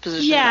advantageous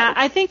position. Yeah,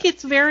 I think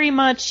it's very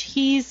much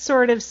he's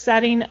sort of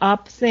setting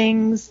up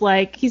things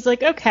like he's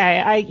like,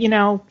 okay,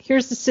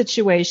 here's the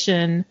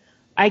situation.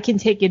 I can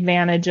take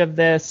advantage of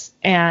this,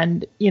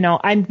 and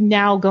I'm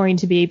now going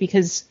to be,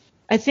 because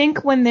I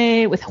think with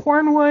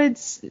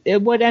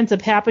Hornwoods, what ends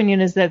up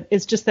happening is that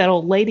it's just that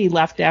old lady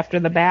left after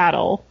the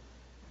battle.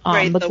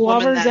 Right, the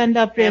Glovers end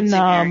up in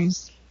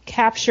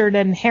captured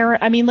and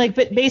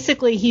but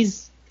basically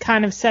he's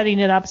kind of setting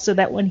it up so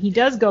that when he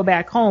does go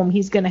back home,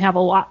 he's going to have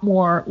a lot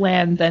more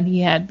land than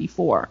he had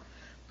before.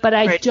 But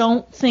I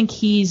don't think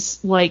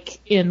he's like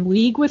in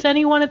league with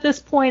anyone at this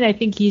point. I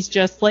think he's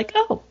just like,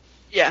 oh.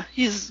 Yeah,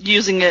 he's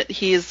using it.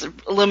 He's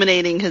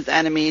eliminating his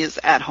enemies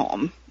at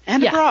home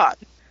and abroad.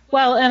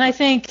 Well, and I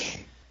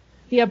think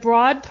the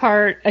abroad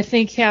part,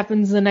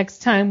 happens the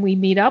next time we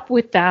meet up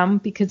with them,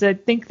 because I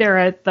think they're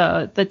at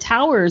the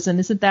towers, and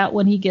isn't that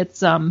when he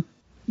gets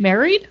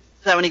married?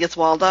 Is that when he gets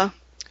Walda?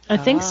 I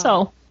think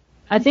so.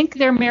 I think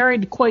they're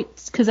married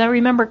because I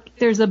remember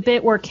there's a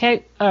bit where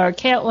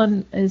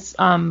Catelyn is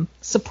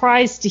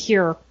surprised to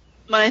hear.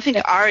 But I think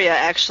Arya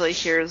actually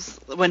hears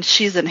when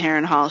she's in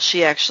Harrenhal.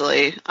 She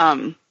actually,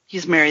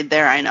 he's married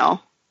there, I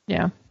know.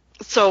 Yeah.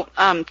 So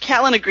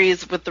Catelyn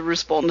agrees with the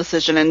Roose Bolton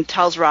decision and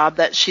tells Robb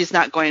that she's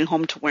not going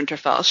home to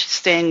Winterfell. She's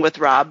staying with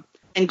Robb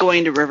and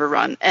going to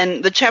Riverrun.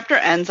 And the chapter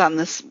ends on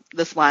this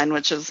line,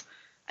 which is,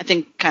 I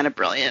think, kind of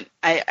brilliant.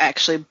 I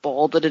actually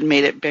bolded and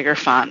made it bigger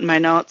font in my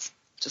notes.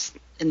 Just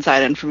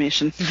inside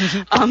information.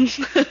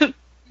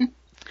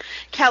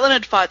 Catelyn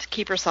had fought to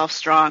keep herself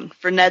strong,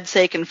 for Ned's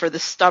sake and for the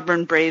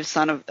stubborn, brave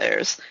son of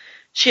theirs.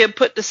 She had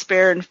put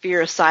despair and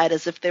fear aside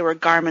as if they were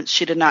garments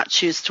she did not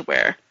choose to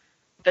wear.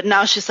 But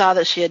now she saw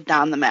that she had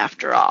donned them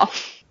after all.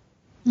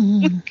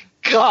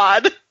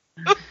 God.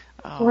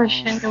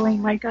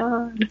 Foreshadowing, my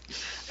God.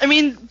 I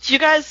mean, do you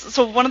guys,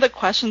 so one of the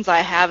questions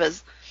I have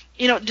is,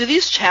 do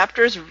these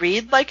chapters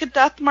read like a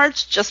death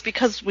march just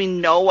because we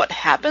know what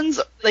happens?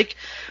 Like,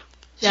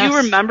 do you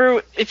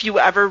remember if you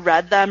ever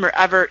read them or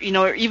ever,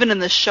 or even in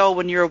the show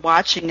when you were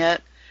watching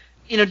it,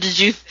 did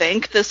you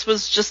think this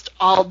was just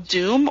all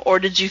doom, or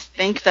did you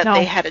think that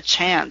they had a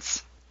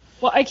chance?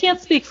 Well, I can't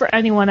speak for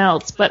anyone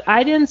else, but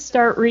I didn't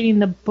start reading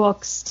the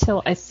books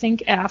till I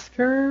think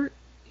after,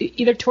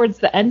 either towards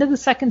the end of the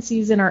second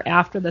season or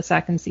after the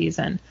second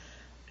season.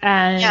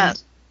 And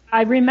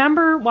I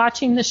remember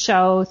watching the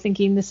show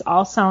thinking this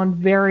all sound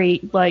very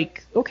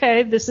like,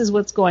 okay, this is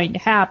what's going to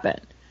happen.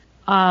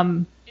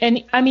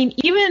 And I mean,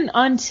 even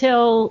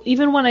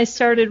when I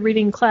started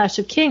reading Clash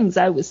of Kings,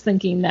 I was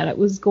thinking that it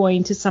was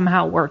going to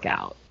somehow work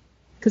out.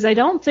 Because I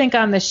don't think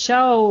on the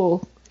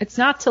show, it's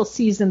not till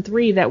season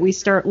 3 that we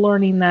start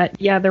learning that,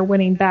 they're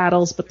winning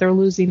battles, but they're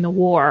losing the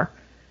war.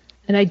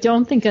 And I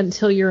don't think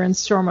until you're in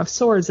Storm of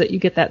Swords that you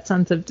get that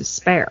sense of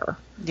despair.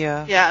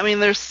 Yeah. Yeah, I mean,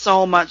 there's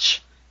so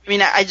much. I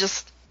mean, I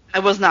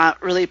was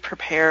not really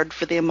prepared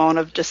for the amount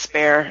of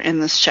despair in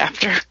this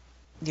chapter.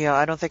 Yeah,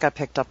 I don't think I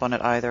picked up on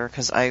it either,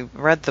 because I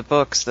read the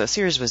books. The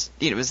series was,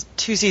 it was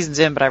 2 seasons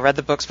in, but I read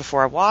the books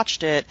before I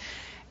watched it,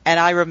 and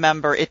I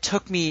remember it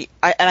took me,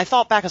 and I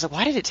thought back, I was like,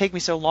 why did it take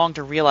me so long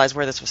to realize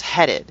where this was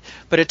headed?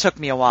 But it took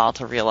me a while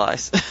to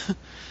realize.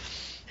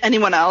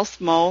 Anyone else?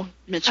 Mo?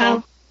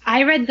 Mitchell?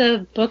 I read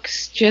the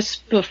books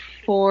just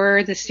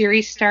before the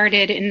series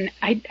started, and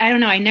I don't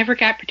know, I never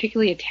got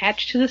particularly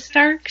attached to the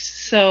Starks,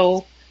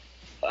 so,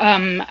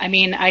 I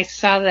mean, I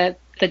saw the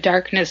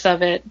darkness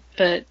of it,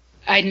 but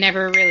I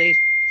never really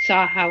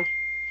thought how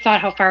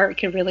far it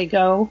could really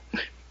go.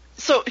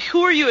 So,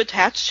 who are you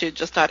attached to,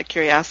 just out of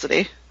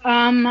curiosity?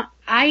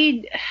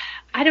 I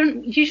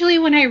don't, usually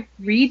when I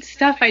read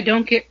stuff, I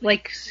don't get,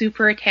 like,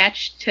 super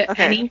attached to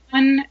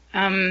anyone.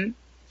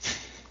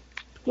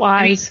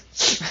 Why?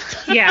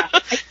 Yeah.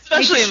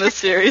 Especially in this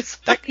series.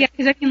 Yeah,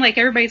 because I mean, like,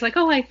 everybody's like,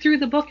 oh, I threw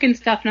the book and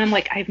stuff, and I'm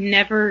like, I've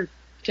never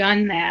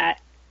done that.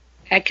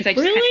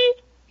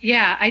 Really?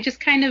 Yeah, I just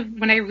kind of,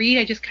 when I read,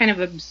 I just kind of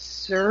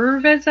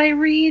observe as I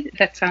read.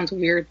 That sounds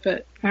weird,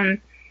 but...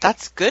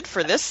 That's good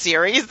for this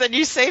series. Then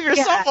you save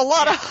yourself a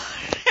lot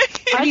of...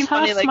 I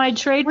tossed my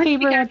trade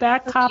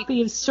paperback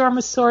copy of Storm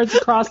of Swords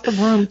across the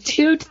room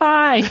 2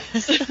 times.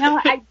 No,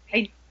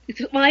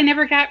 I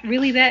never got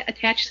really that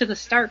attached to the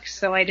Starks,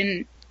 so I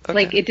didn't,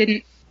 it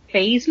didn't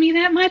faze me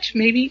that much,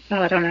 maybe.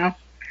 Oh, I don't know.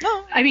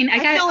 No. I mean, I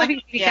got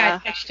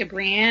attached to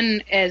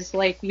Brienne as,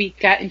 like, we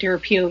got into her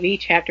POV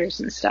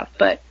chapters and stuff,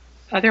 but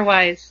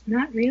otherwise,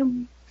 not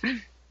really.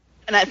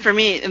 And for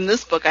me, in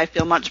this book, I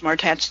feel much more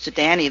attached to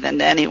Dani than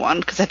to anyone,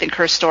 because I think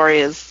her story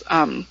is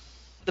the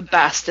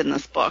best in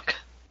this book.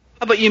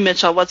 How about you,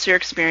 Mitchell? What's your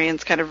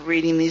experience kind of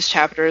reading these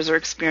chapters or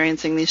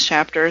experiencing these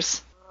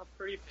chapters?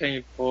 Pretty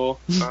painful.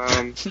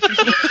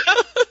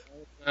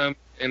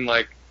 In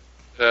like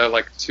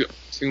the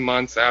 2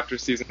 months after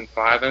season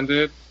 5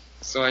 ended,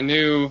 so I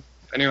knew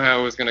how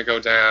it was going to go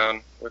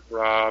down with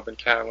Robb and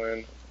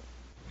Catelyn,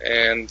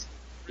 and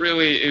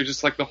really it was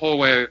just like the whole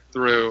way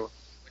through.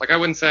 Like I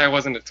wouldn't say I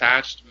wasn't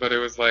attached, but it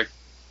was like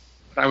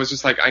I was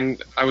just like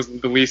I was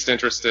the least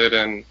interested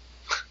in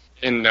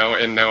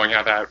knowing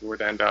how that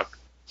would end up,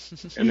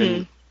 and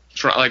then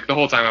like the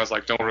whole time I was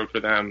like, don't root for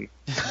them.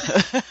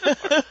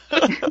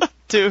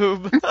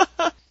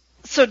 Doob.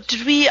 So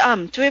do we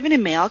have any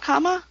mail,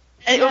 comma?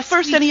 Yes,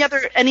 first, any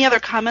other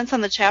comments on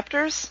the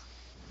chapters?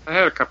 I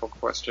had a couple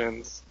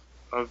questions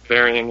of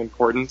varying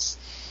importance.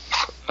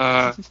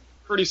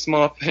 Pretty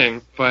small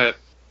thing, but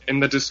in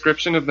the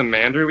description of the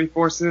Manderley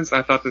forces,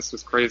 I thought this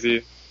was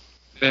crazy.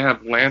 They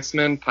have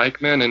lancemen,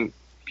 pikemen, and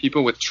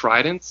people with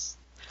tridents.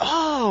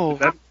 Oh,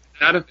 is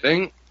that a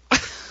thing?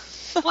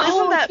 Well,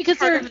 isn't that because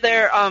part of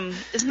their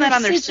isn't that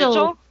on their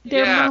sigil?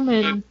 They're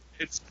mermen.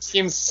 It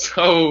seems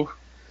so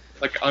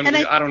like I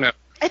don't know.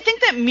 I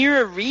think that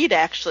Mira Reed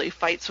actually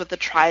fights with the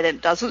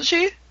trident, doesn't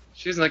she?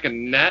 She's like a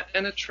net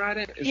and a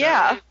trident? Is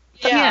yeah.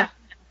 that right? Yeah.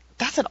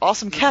 That's an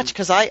awesome catch,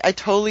 because I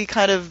totally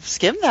kind of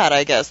skimmed that,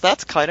 I guess.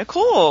 That's kind of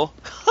cool.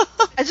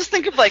 I just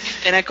think of, like,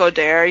 Finnick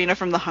Odair,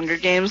 from the Hunger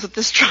Games with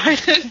this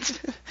trident.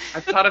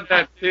 I thought of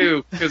that,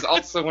 too, because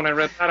also when I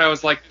read that, I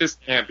was like, this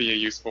can't be a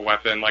useful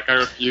weapon. Like, I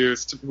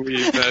refuse to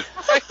believe that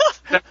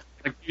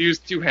like, use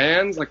two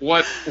hands? Like,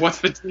 what's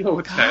the deal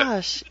with that?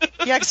 Gosh.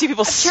 Yeah, I can see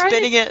people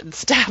spinning it and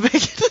stabbing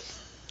it.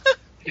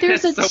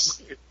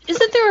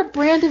 Isn't there a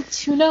brand of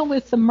tuna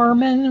with the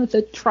merman with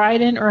a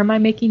trident, or am I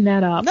making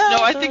that up? No,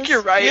 I think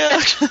you're right.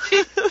 Yeah.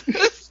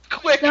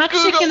 Quick, not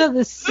Google. chicken of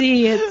the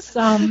sea. It's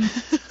Now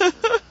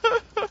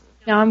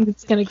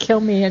it's gonna kill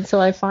me until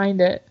I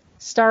find it.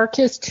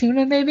 Star-kissed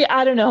tuna, maybe?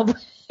 I don't know.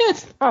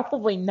 It's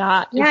probably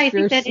not. Yeah, I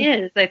think that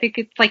is. I think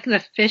it's like the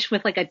fish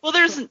with like a. Well,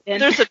 there's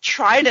a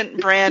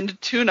Trident brand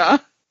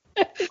tuna,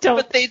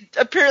 but they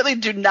apparently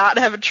do not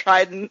have a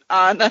trident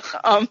on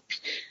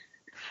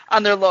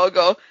their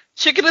logo.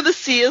 Chicken of the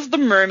Sea is the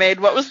mermaid.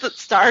 What was the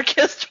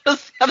Star-kissed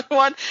was the other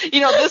one?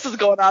 This is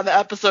going on the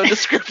episode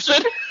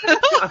description.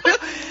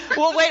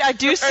 Well, wait, I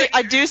do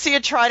see a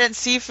Trident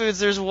Seafoods.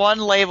 There's one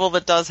label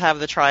that does have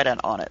the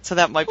trident on it, so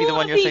that might be the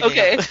one you're thinking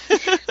okay. of.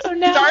 So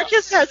now,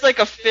 Star-kissed has like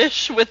a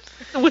fish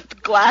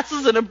with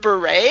glasses and a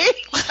beret.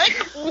 Like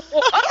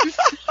what?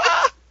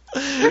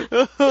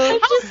 I'm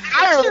just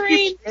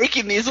picturing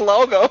making these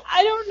logos.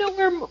 I don't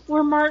know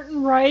where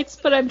Martin writes,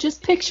 but I'm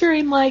just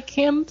picturing like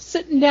him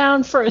sitting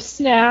down for a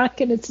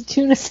snack, and it's a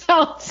tuna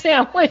salad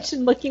sandwich,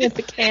 and looking at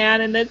the can,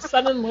 and then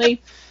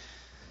suddenly,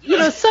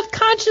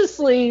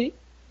 subconsciously,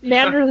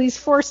 Manderley's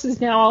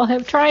forces now all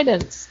have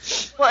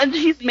tridents. Well, and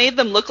he's made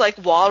them look like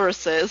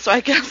walruses, so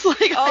I guess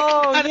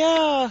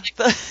the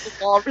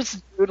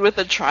walrus dude with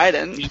a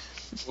trident.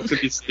 What could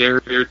be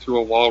scarier to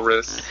a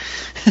walrus?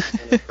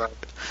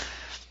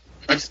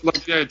 I just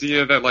love the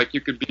idea that, like,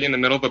 you could be in the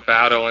middle of a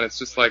battle and it's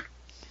just like,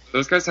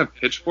 those guys have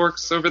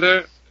pitchforks over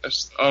there?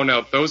 Oh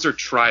no, those are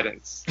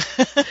tridents.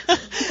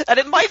 And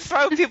it might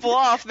throw people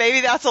off.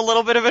 Maybe that's a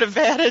little bit of an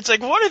advantage.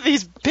 Like, what are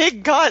these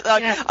big guys?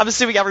 I'm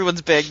assuming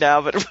everyone's big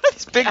now, but what are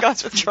these big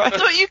guys with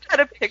tridents? So you kind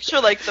of picture,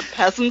 like, the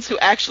peasants who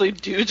actually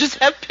do just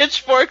have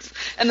pitchforks,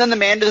 and then the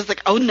man is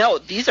like, oh no,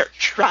 these are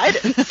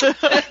tridents.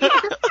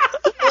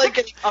 Like,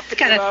 getting up and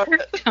got a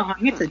third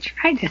tongue. It's a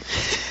trident.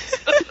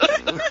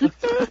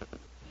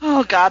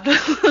 Oh, God.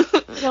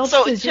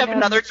 So, do you have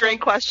another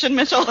great question,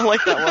 Mitchell? I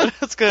like that one.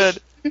 That's good.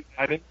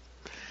 I think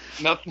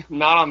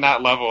not on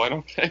that level, I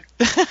don't think.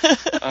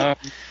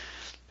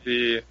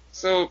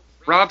 So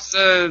Robb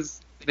says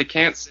they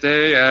can't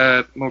stay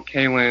at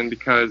Mokailin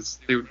because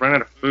they would run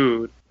out of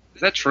food.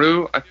 Is that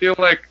true? I feel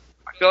like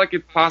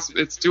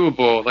it's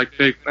doable. Like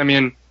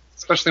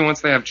especially once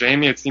they have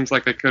Jaime, it seems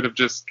like they could have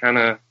just kind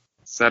of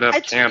set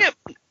up camp.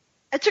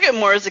 I took it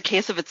more as a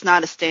case of it's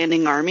not a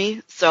standing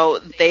army, so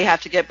they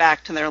have to get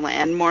back to their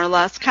land, more or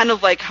less. Kind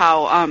of like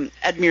how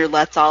Edmure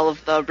lets all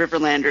of the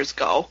Riverlanders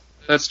go.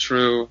 That's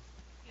true.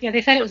 Yeah,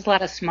 they said it was a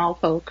lot of small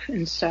folk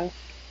and stuff.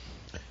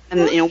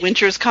 And,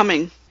 winter's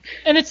coming.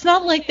 And it's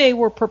not like they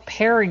were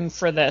preparing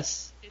for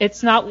this.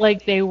 It's not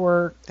like they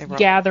were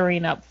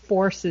gathering up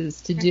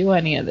forces to do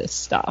any of this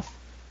stuff.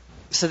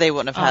 So they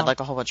wouldn't have had like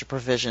a whole bunch of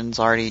provisions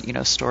already,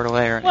 stored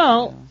away or anything.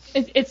 Well,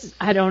 it's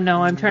I don't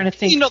know. I'm trying to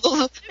think. They have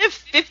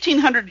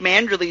 1,500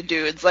 Manderley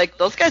dudes. Like,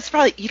 those guys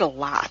probably eat a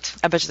lot.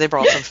 I bet you they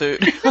brought some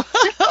food. You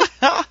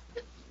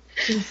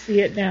can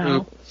see it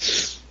now.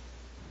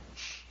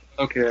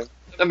 Okay,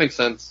 that makes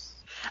sense.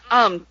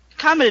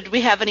 Did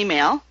we have any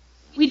mail?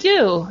 We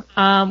do.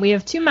 We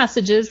have 2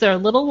 messages. They're a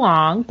little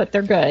long, but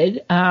they're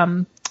good.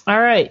 All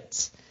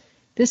right.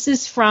 This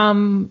is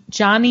from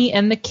Johnny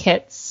and the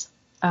Kits.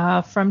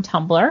 From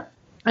Tumblr.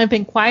 I've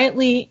been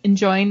quietly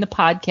enjoying the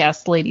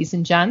podcast, ladies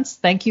and gents.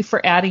 Thank you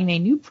for adding a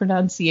new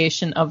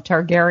pronunciation of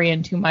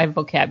Targaryen to my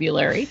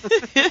vocabulary.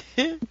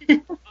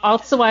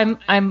 Also,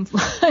 I'm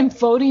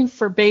voting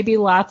for Baby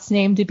Lot's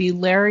name to be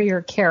Larry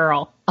or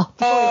Carol. I'll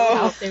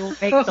point out they will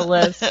make the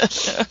list.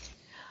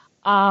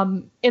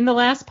 In the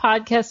last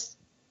podcast,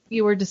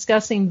 you were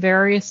discussing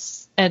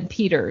Varys and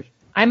Peter.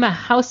 I'm a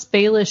House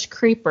Baelish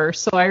creeper,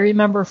 so I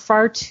remember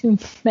far too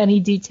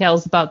many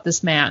details about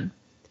this man.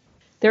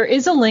 There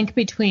is a link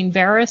between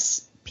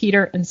Varys,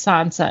 Peter, and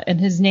Sansa, and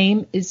his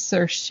name is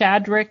Sir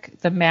Shadrick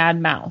the Mad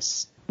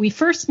Mouse. We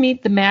first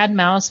meet the Mad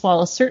Mouse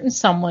while a certain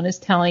someone is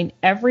telling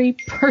every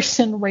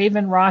person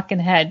Raven Rock and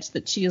Hedge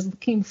that she is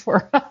looking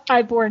for a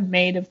highborn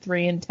maid of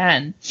 3 and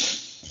 10.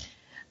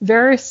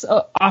 Varys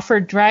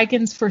offered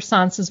dragons for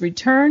Sansa's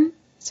return.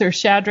 Sir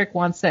Shadrick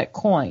wants that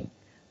coin.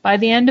 By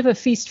the end of A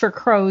Feast for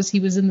Crows, he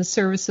was in the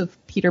service of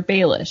Peter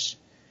Baelish.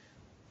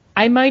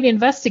 I might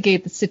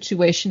investigate the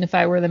situation if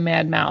I were the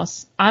Mad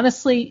Mouse.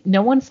 Honestly,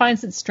 no one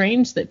finds it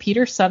strange that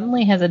Peter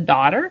suddenly has a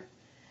daughter?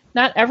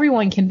 Not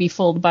everyone can be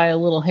fooled by a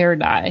little hair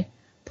dye.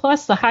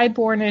 Plus, the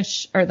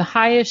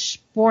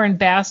highish-born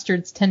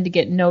bastards tend to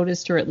get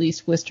noticed or at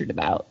least whispered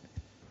about.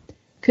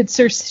 Could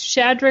Sir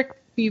Shadrick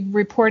be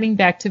reporting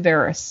back to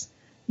Varys?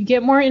 You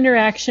get more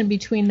interaction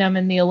between them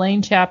in the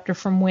Elaine chapter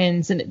from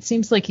Winds, and it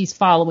seems like he's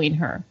following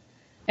her.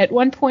 At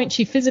one point,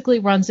 she physically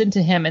runs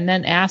into him and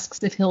then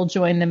asks if he'll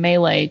join the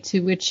melee,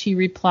 to which he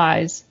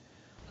replies,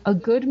 "A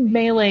good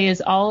melee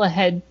is all a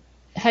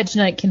hedge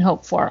knight can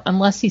hope for,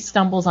 unless he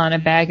stumbles on a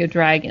bag of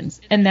dragons,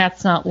 and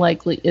that's not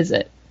likely, is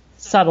it?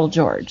 Subtle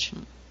George."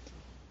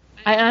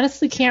 I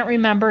honestly can't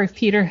remember if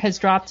Peter has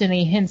dropped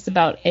any hints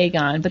about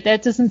Aegon, but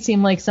that doesn't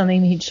seem like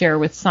something he'd share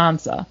with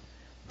Sansa.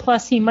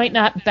 Plus, he might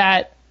not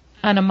bet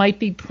on a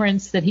might-be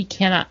prince that he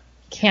can't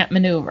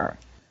maneuver.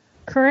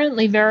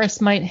 Currently, Varys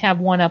might have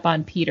one up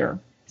on Peter.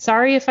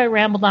 Sorry if I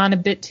rambled on a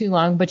bit too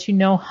long, but you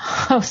know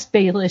House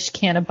Baelish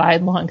can't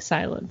abide long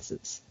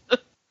silences.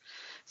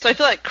 So I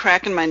feel like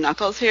cracking my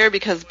knuckles here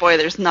because, boy,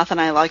 there's nothing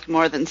I like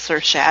more than Sir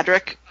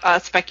Shadrick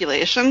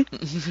speculation.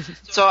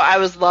 So I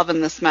was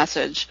loving this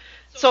message.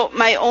 So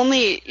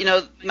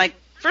my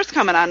first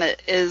comment on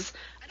it is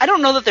I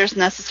don't know that there's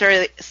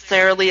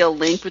necessarily a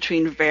link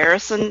between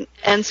Varys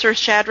and Sir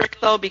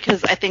Shadrick, though,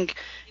 because I think,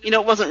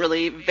 it wasn't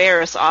really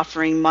Varys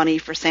offering money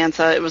for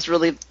Sansa. It was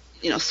really,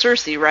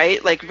 Cersei,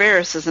 right? Like,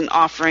 Varys isn't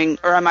offering,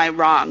 or am I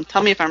wrong?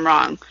 Tell me if I'm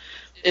wrong.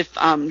 If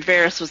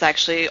Varys was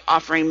actually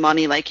offering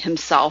money, like,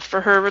 himself for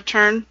her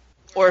return,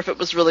 or if it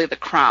was really the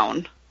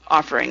crown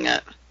offering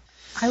it.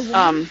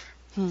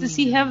 Does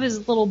he have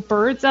his little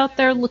birds out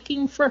there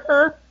looking for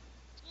her?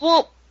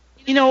 Well,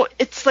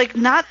 it's like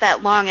not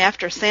that long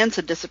after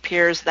Sansa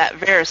disappears that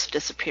Varys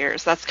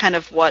disappears. That's kind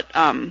of what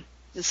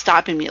is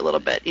stopping me a little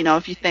bit.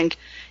 If you think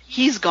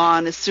he's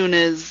gone as soon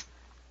as,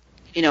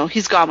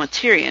 he's gone with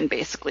Tyrion,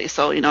 basically.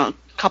 So, a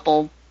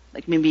couple,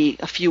 like maybe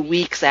a few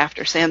weeks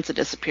after Sansa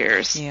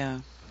disappears.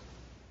 Yeah.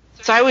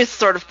 So I always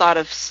sort of thought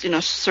of,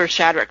 Sir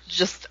Shadrick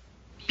just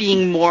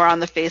being more on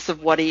the face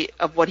of what he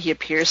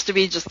appears to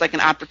be, just like an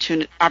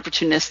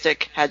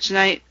opportunistic hedge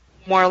knight,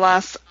 more or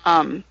less.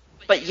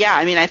 But yeah,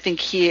 I think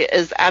he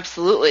is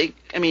absolutely.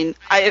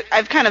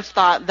 I've kind of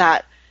thought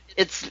that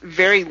it's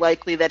very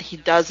likely that he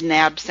does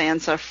nab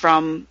Sansa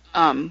from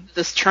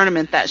this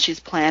tournament that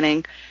she's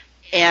planning,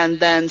 and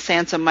then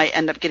Sansa might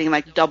end up getting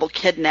like double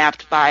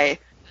kidnapped by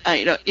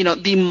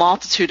the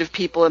multitude of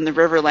people in the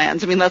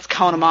Riverlands. Let's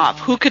count them off.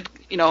 Who could,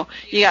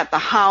 you got the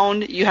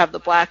Hound, you have the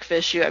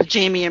Blackfish, you have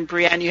Jaime and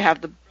Brienne, you have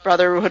the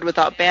Brotherhood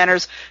Without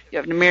Banners, you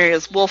have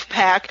Nymeриa's Wolf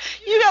Pack.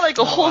 You got like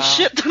a whole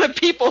shit ton of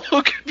people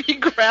who could be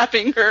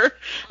grabbing her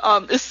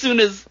as soon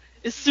as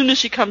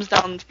she comes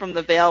down from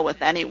the Vale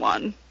with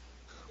anyone.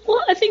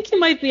 Well, I think you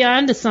might be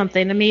onto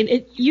something.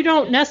 You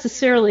don't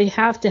necessarily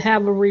have to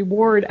have a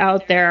reward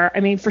out there.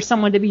 For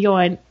someone to be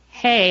going,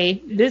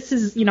 hey, this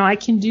is, I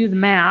can do the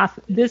math.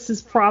 This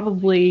is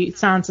probably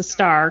Sansa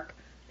Stark,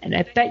 and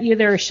I bet you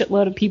there are a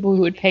shitload of people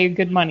who would pay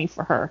good money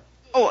for her.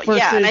 Oh,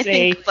 yeah, and I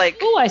think,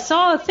 I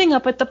saw a thing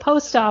up at the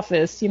post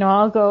office,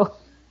 I'll go.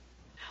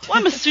 Well,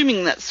 I'm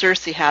assuming that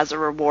Cersei has a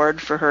reward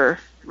for her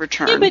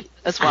return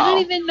as well. I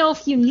don't even know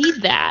if you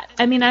need that.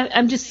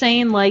 I'm just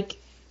saying,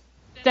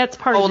 that's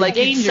part of the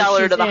danger. Sell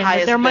her to the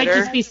highest there might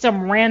bidder. just be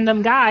some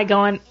random guy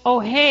going, oh,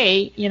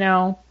 hey,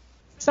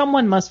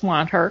 someone must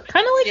want her.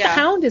 Kind of like the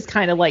Hound is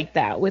kind of like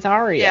that with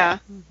Arya. Yeah.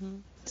 Mm-hmm.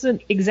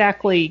 Isn't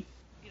exactly,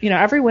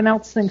 everyone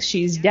else thinks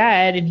she's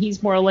dead, and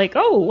he's more like,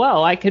 oh,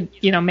 well, I could,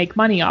 make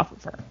money off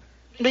of her.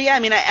 But yeah,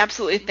 I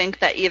absolutely think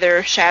that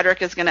either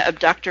Shadrick is going to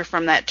abduct her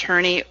from that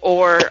tourney,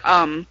 or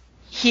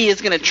he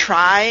is going to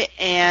try,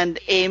 and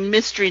a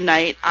mystery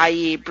knight,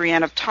 i.e.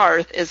 Brienne of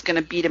Tarth, is going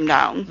to beat him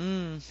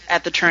down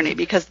at the tourney,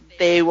 because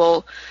they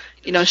will,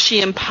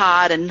 she and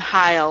Pod and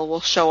Hyle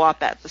will show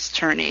up at this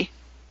tourney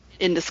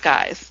in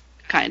disguise,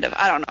 kind of.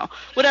 I don't know.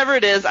 Whatever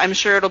it is, I'm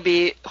sure it'll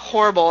be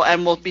horrible,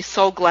 and we'll be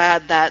so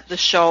glad that the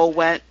show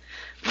went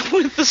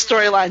with the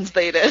storylines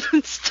they did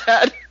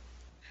instead.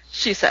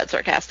 She said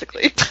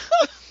sarcastically.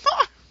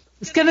 I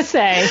was going to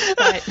say,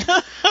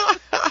 but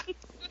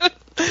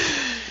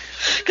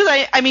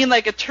I mean,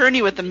 like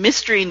Attorney with the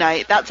Mystery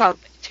Night. That sounds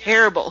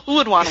terrible. Who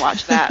would want to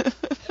watch that?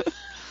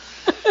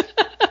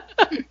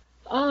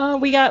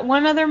 We got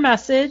one other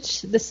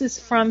message. This is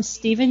from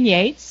Stephen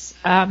Yates,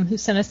 who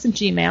sent us a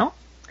Gmail.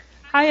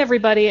 Hi,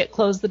 everybody at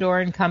Close the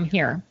Door and Come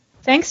Here.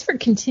 Thanks for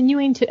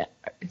continuing to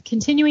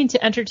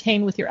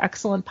entertain with your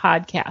excellent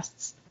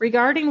podcasts.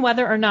 Regarding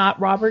whether or not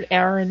Robert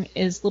Aaron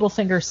is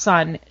Littlefinger's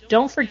son,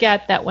 don't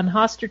forget that when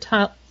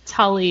Hoster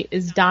Tully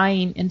is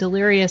dying and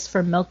delirious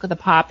from milk of the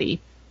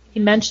poppy, he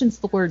mentions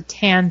the word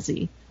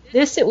tansy.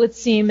 This, it would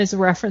seem, is a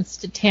reference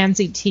to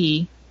tansy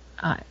tea,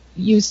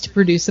 used to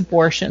produce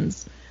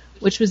abortions,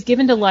 which was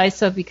given to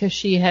Lysa because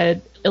she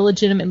had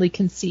illegitimately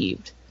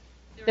conceived.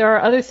 There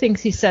are other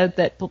things he said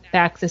that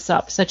back this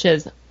up, such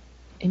as,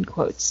 in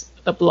quotes,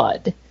 the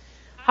blood.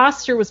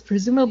 Hoster was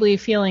presumably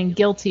feeling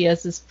guilty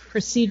as this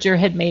procedure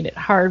had made it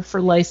hard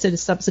for Lysa to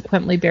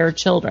subsequently bear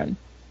children.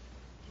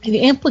 And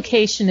the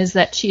implication is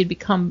that she had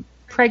become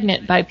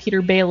pregnant by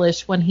Peter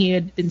Baelish when he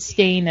had been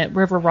staying at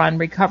River Run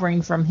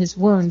recovering from his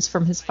wounds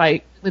from his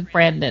fight with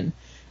Brandon.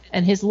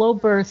 And his low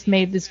birth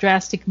made this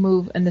drastic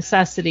move a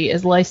necessity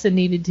as Lysa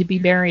needed to be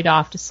married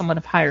off to someone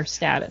of higher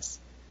status.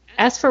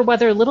 As for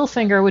whether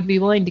Littlefinger would be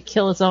willing to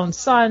kill his own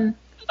son,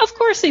 of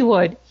course he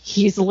would.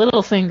 He's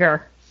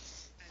Littlefinger.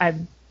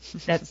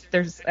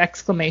 There's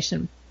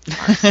exclamation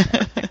marks.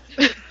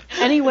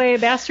 Anyway, a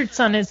bastard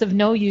son is of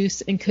no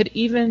use and could,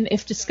 even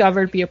if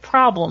discovered, be a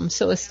problem,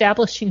 so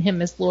establishing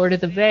him as Lord of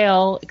the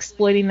Vale,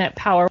 exploiting that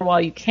power while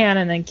you can,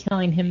 and then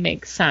killing him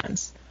makes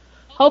sense.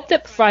 Hope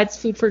that provides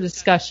food for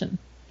discussion.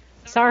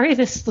 Sorry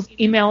this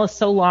email is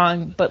so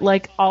long, but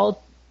like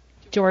all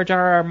George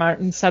R.R.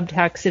 Martin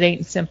subtext, it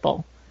ain't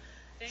simple.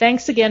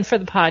 Thanks again for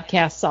the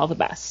podcast. All the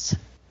best.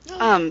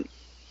 I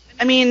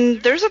mean,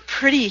 there's a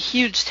pretty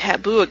huge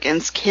taboo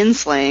against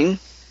kinslaying.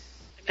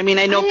 I mean,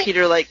 I know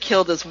Peter,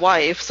 killed his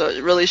wife, so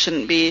it really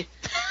shouldn't be,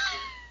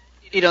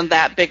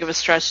 that big of a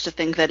stretch to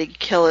think that he'd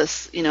kill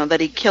his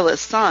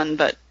son,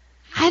 but...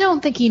 I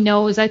don't think he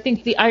knows. I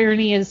think the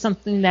irony is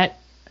something that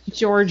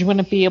George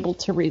wouldn't be able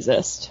to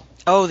resist.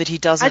 Oh, that he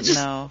doesn't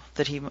know.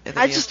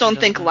 I just don't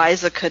think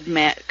Lysa could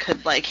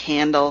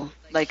handle,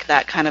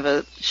 that kind of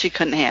a... She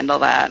couldn't handle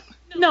that.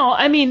 No,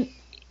 I mean,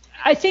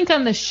 I think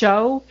on the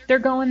show they're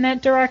going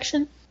that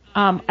direction.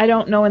 I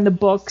don't know in the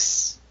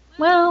books.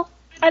 Well...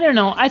 I don't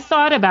know. I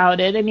thought about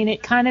it. I mean,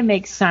 it kind of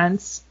makes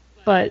sense,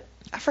 but...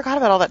 I forgot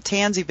about all that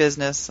tansy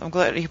business. I'm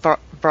glad you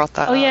brought that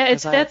up. Oh, yeah,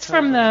 that's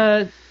from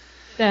that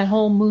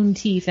whole moon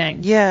tea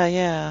thing.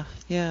 Yeah.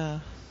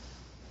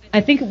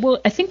 I think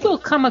we'll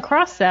come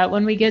across that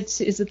when we get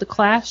to, is it the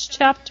Clash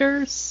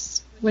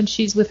chapters, when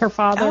she's with her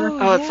father?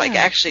 Oh, it's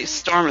actually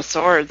Storm of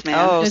Swords, man.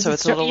 Oh, so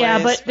it's a little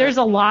yeah, ways, but there's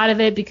a lot of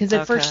it, because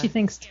at first she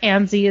thinks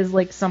Tansy is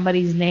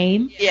somebody's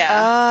name.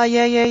 Yeah.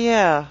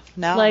 Yeah.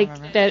 Now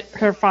that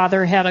her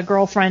father had a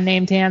girlfriend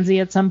named Tansy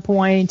at some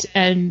point,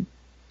 and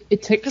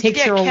it takes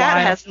her a while.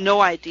 Kat has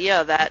no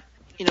idea that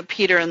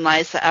Peter and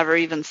Lysa ever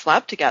even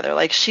slept together.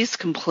 She's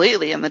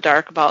completely in the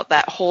dark about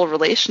that whole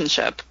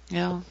relationship.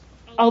 Yeah.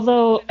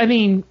 Although, I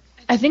mean,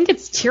 I think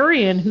it's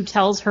Tyrion who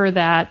tells her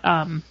that.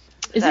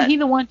 Isn't he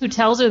the one who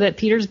tells her that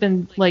Peter's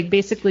been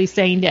basically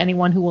saying to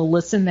anyone who will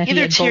listen that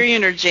either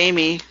Tyrion or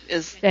Jamie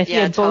is that he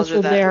had both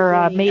of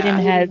their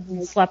maidenheads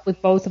and slept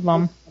with both of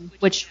them,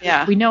 which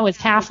we know is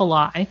half a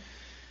lie.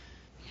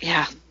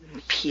 Yeah,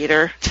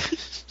 Peter.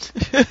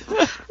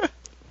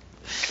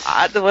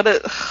 God, what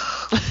a.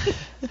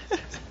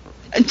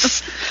 I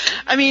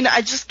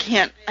just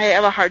can't. I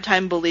have a hard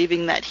time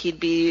believing that he'd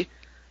be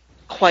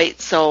quite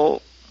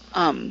so.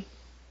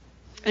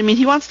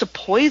 He wants to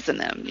poison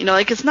him.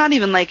 It's not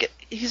even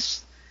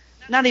he's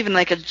not even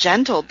a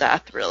gentle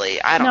death,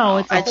 really. I don't know.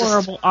 No, it's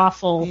horrible,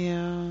 awful.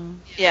 Yeah.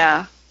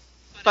 Yeah.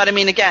 But,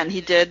 again,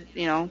 he did,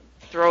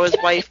 throw his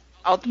wife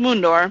out the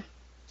moon door.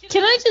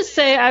 Can I just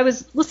say, I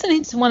was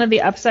listening to one of the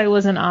eps I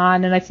wasn't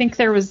on, and I think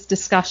there was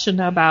discussion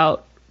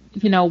about,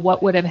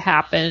 what would have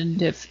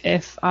happened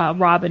if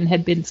Robin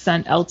had been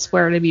sent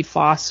elsewhere to be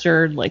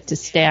fostered, to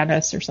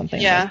Stannis or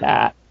something like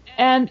that.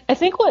 And I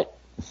think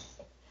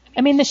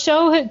the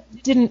show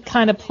didn't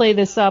kind of play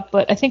this up,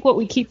 but I think what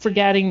we keep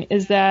forgetting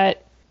is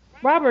that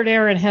Robert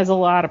Aaron has a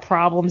lot of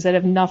problems that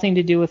have nothing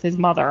to do with his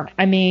mother.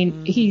 I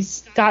mean,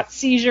 he's got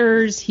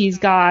seizures, he's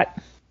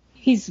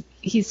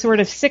sort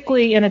of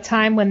sickly in a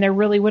time when there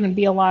really wouldn't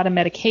be a lot of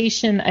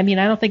medication. I mean,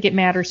 I don't think it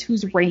matters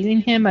who's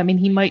raising him. I mean,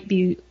 he might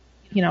be,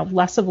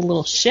 less of a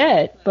little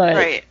shit, but...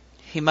 Right.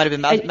 He might have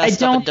been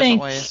messed up in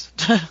different ways.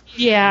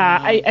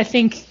 I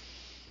think...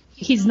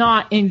 He's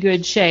not in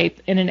good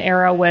shape in an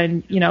era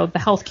when, the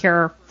health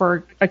care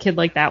for a kid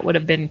like that would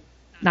have been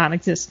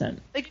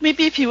non-existent.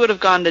 Maybe if he would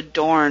have gone to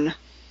Dorne.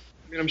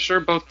 I mean, I'm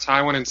sure both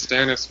Tywin and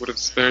Stannis would have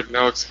spared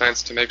no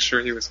expense to make sure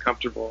he was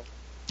comfortable.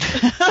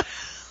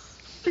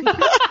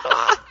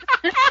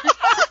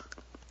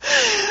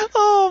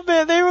 Oh,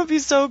 man, they would be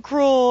so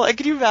cruel. And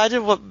can you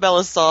imagine what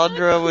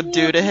Melisandre would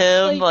do to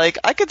him? I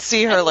could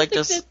see her,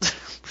 just...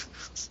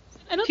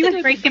 I don't he think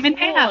would break him in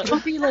half. It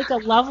would be a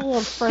level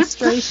of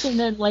frustration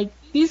and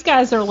these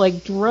guys are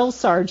drill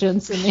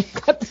sergeants and they've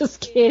got this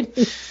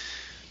kid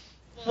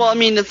Well, I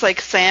mean, it's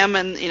like Sam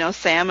and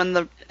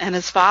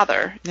his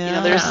father.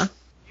 Yeah.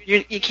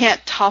 You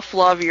can't tough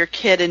love your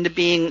kid into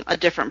being a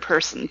different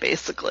person,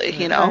 basically.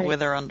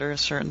 With or under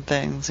certain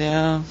things.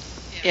 Yeah.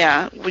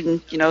 Yeah.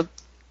 When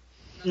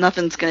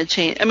nothing's going to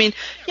change. I mean,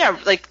 yeah,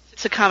 like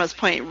to Kama's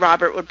point,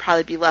 Robert would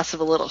probably be less of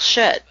a little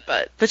shit,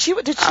 but did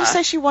she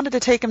say she wanted to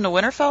take him to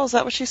Winterfell? Is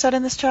that what she said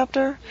in this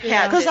chapter?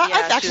 Yeah, because I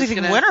actually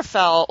think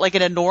Winterfell, like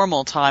in a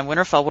normal time,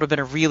 Winterfell would have been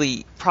a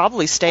really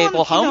probably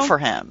stable home for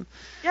him.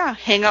 Yeah,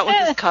 hang out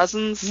with his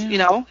cousins,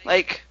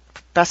 like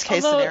best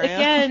case scenario.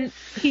 Again,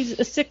 he's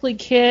a sickly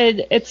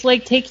kid. It's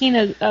like taking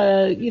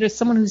a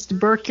someone who's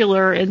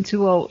tubercular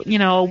into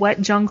a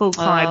wet jungle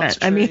climate.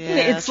 I mean,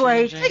 it's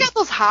like they got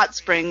those hot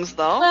springs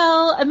though.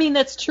 Well, I mean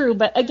that's true,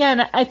 but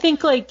again, I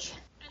think like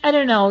I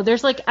don't know.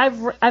 There's like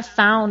I've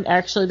found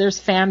actually there's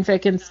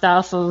fanfic and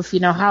stuff of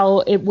how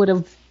it would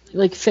have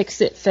like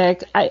fixed it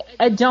fic.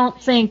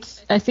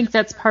 I think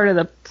that's part of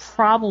the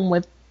problem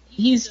with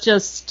he's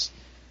just.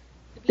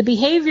 The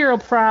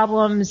behavioral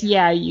problems,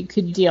 you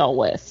could deal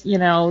with.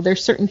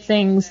 There's certain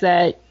things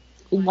that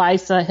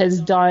Lysa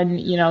has done,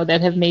 that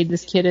have made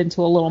this kid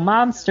into a little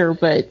monster,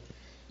 but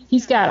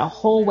he's got a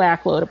whole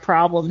whackload of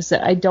problems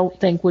that I don't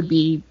think would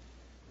be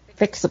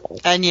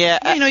fixable. And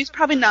he's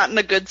probably not in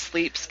a good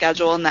sleep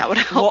schedule, and that would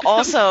help. Well,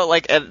 also,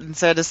 like,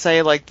 instead to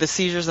say, like, the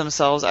seizures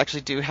themselves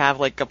actually do have,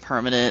 like, a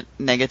permanent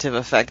negative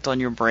effect on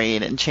your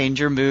brain and change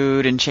your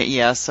mood and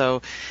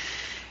so...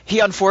 He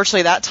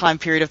unfortunately that time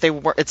period, if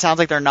it sounds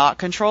like they're not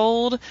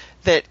controlled.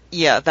 That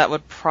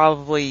would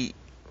probably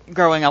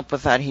growing up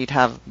with that he'd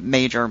have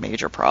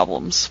major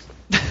problems.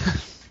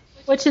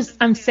 Which is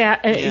I'm sad.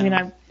 I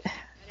mean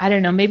I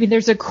don't know. Maybe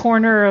there's a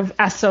corner of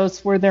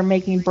Essos where they're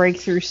making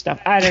breakthrough stuff.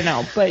 I don't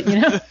know, but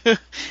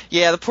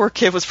the poor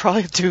kid was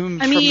probably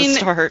doomed from the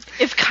start.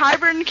 If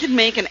Qyburn can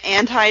make an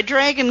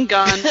anti-dragon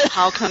gun,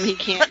 how come he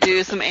can't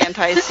do some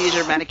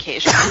anti-seizure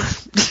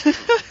medications?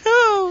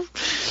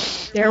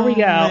 There we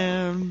go.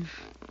 Man.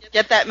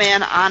 Get that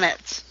man on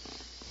it.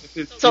 If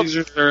his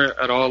seizures are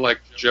at all like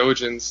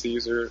Jojen's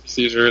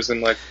seizures and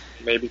like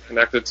maybe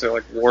connected to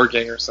like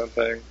Wargang or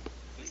something,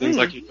 it seems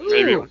like he could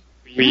maybe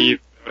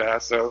leave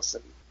Essos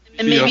and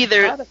maybe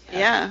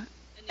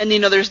and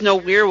there's no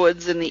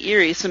Weirwoods in the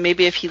Eyrie, so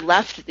maybe if he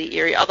left the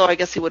Eyrie, although I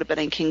guess he would have been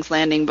in King's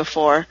Landing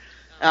before.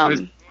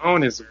 His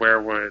own is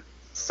Weirwood,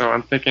 so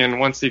I'm thinking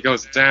once he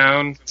goes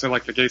down to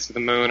like the Gates of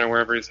the Moon or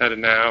wherever he's headed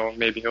now,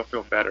 maybe he'll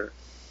feel better.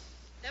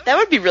 That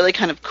would be really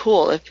kind of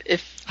cool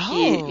if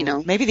he,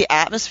 maybe the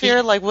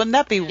atmosphere, like, wouldn't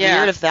that be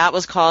weird if that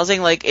was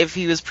causing, like, if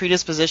he was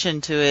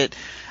predispositioned to it?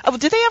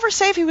 Did they ever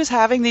say if he was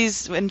having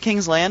these in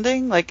King's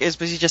Landing? Like, was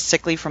he just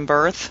sickly from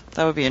birth?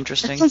 That would be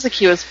interesting. It sounds like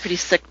he was pretty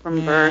sick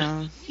from birth.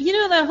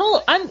 That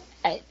whole,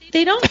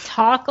 they don't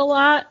talk a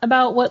lot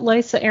about what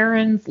Lysa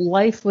Arryn's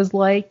life was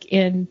like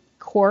in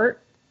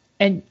court,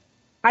 and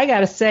I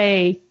gotta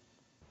say,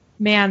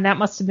 man, that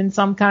must have been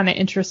some kind of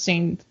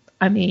interesting,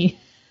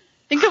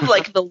 think of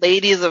like the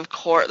ladies of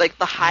court, like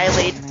the high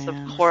ladies of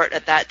court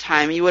at that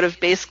time. You would have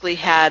basically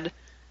had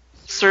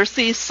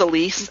Cersei,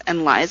 Selyse,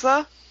 and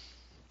Lysa.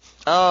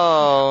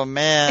 Oh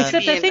man!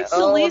 Except I think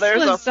Selyse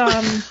was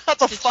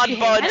that's a fun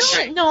bunch.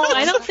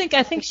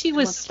 I think she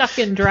was stuck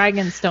in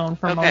Dragonstone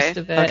for most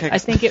of it. Okay. I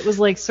think it was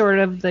like sort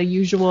of the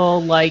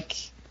usual like.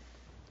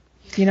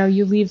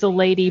 You leave the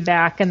lady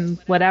back and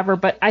whatever,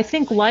 but I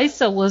think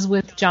Lysa was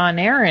with Jon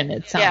Arryn,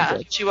 it sounds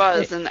like. Yeah, she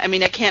was, and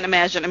I can't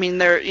imagine,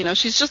 they're,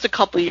 she's just a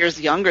couple years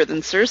younger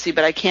than Cersei,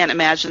 but I can't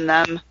imagine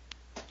them,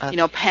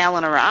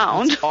 palling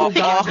around.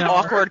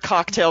 Awkward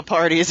cocktail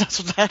parties,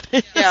 that's what that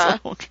is. Yeah.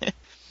 Okay.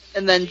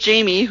 And then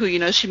Jaime,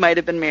 who, she might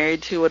have been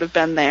married to, would have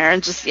been there,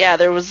 and just,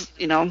 there was,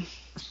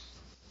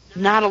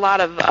 not a lot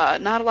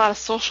of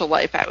social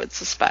life, I would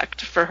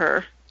suspect, for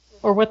her.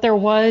 Or what there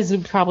was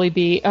would probably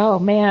be, oh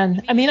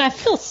man. I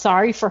feel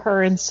sorry for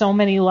her in so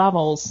many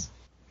levels.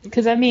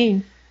 Because, I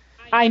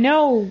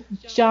know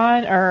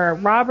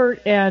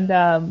Robert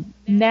and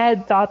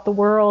Ned thought the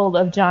world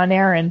of Jon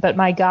Arryn, but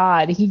my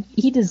God,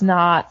 he does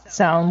not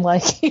sound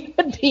like he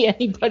would be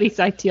anybody's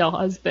ideal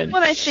husband.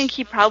 Well, I think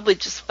he probably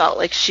just felt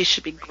like she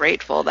should be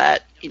grateful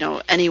that,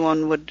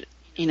 anyone would,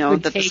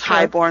 that this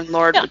highborn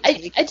lord would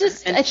take her.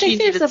 And I think she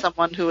needed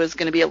someone who was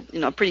going to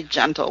be, pretty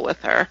gentle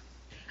with her.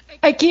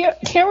 I can't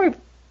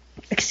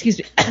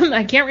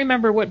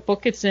remember what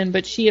book it's in,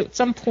 but she at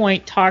some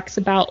point talks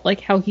about like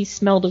how he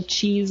smelled of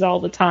cheese all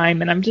the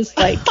time, and I'm just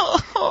like,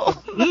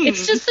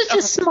 it's just such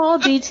a small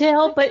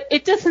detail, but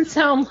it doesn't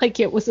sound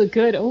like it was a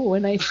good, a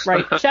nice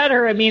bright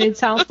cheddar. It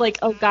sounds like,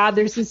 oh God,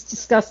 there's this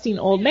disgusting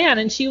old man,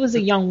 and she was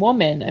a young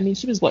woman.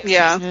 She was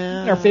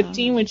 16 or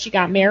 15 when she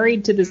got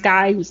married to this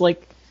guy who's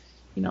like,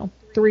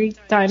 3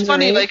 times. It's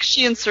funny, like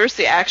she and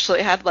Cersei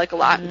actually had like a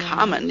lot in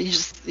common. You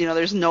just,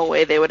 there's no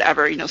way they would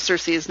ever,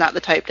 Cersei is not the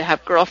type to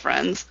have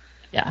girlfriends.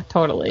 Yeah,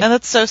 totally. And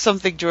that's so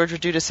something George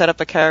would do to set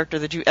up a character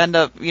that you end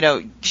up,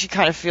 she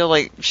kind of feel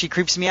like she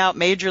creeps me out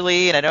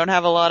majorly, and I don't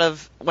have a lot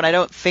of, when I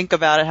don't think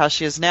about it how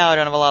she is now, I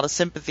don't have a lot of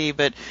sympathy,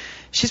 but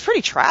she's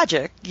pretty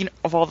tragic,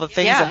 of all the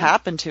things that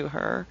happen to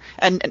her.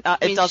 And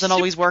it doesn't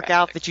always work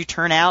out that you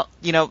turn out,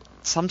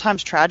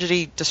 sometimes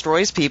tragedy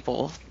destroys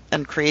people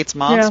and creates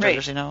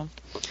monsters, you know.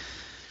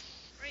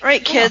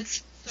 Right,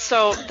 kids.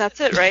 So that's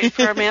it, right,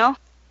 for our mail?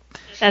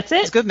 That's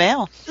it. It's good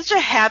mail. Such a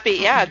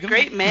happy,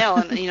 great mail,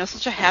 and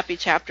such a happy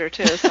chapter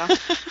too. So,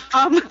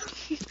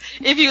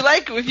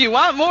 if you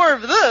want more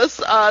of this,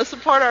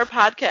 support our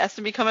podcast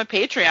and become a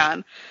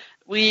Patreon.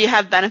 We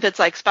have benefits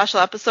like special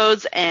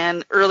episodes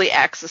and early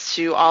access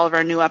to all of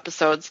our new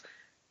episodes.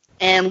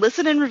 And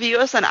listen and review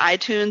us on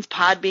iTunes,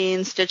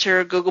 Podbean,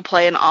 Stitcher, Google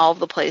Play, and all of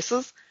the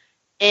places.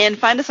 And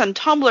find us on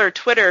Tumblr,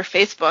 Twitter,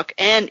 Facebook,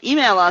 and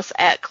email us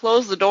at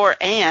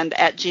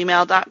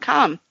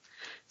closethedoorand@gmail.com.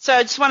 So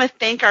I just want to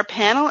thank our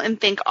panel and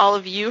thank all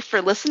of you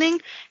for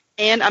listening.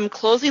 And I'm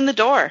closing the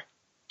door.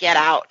 Get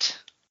out.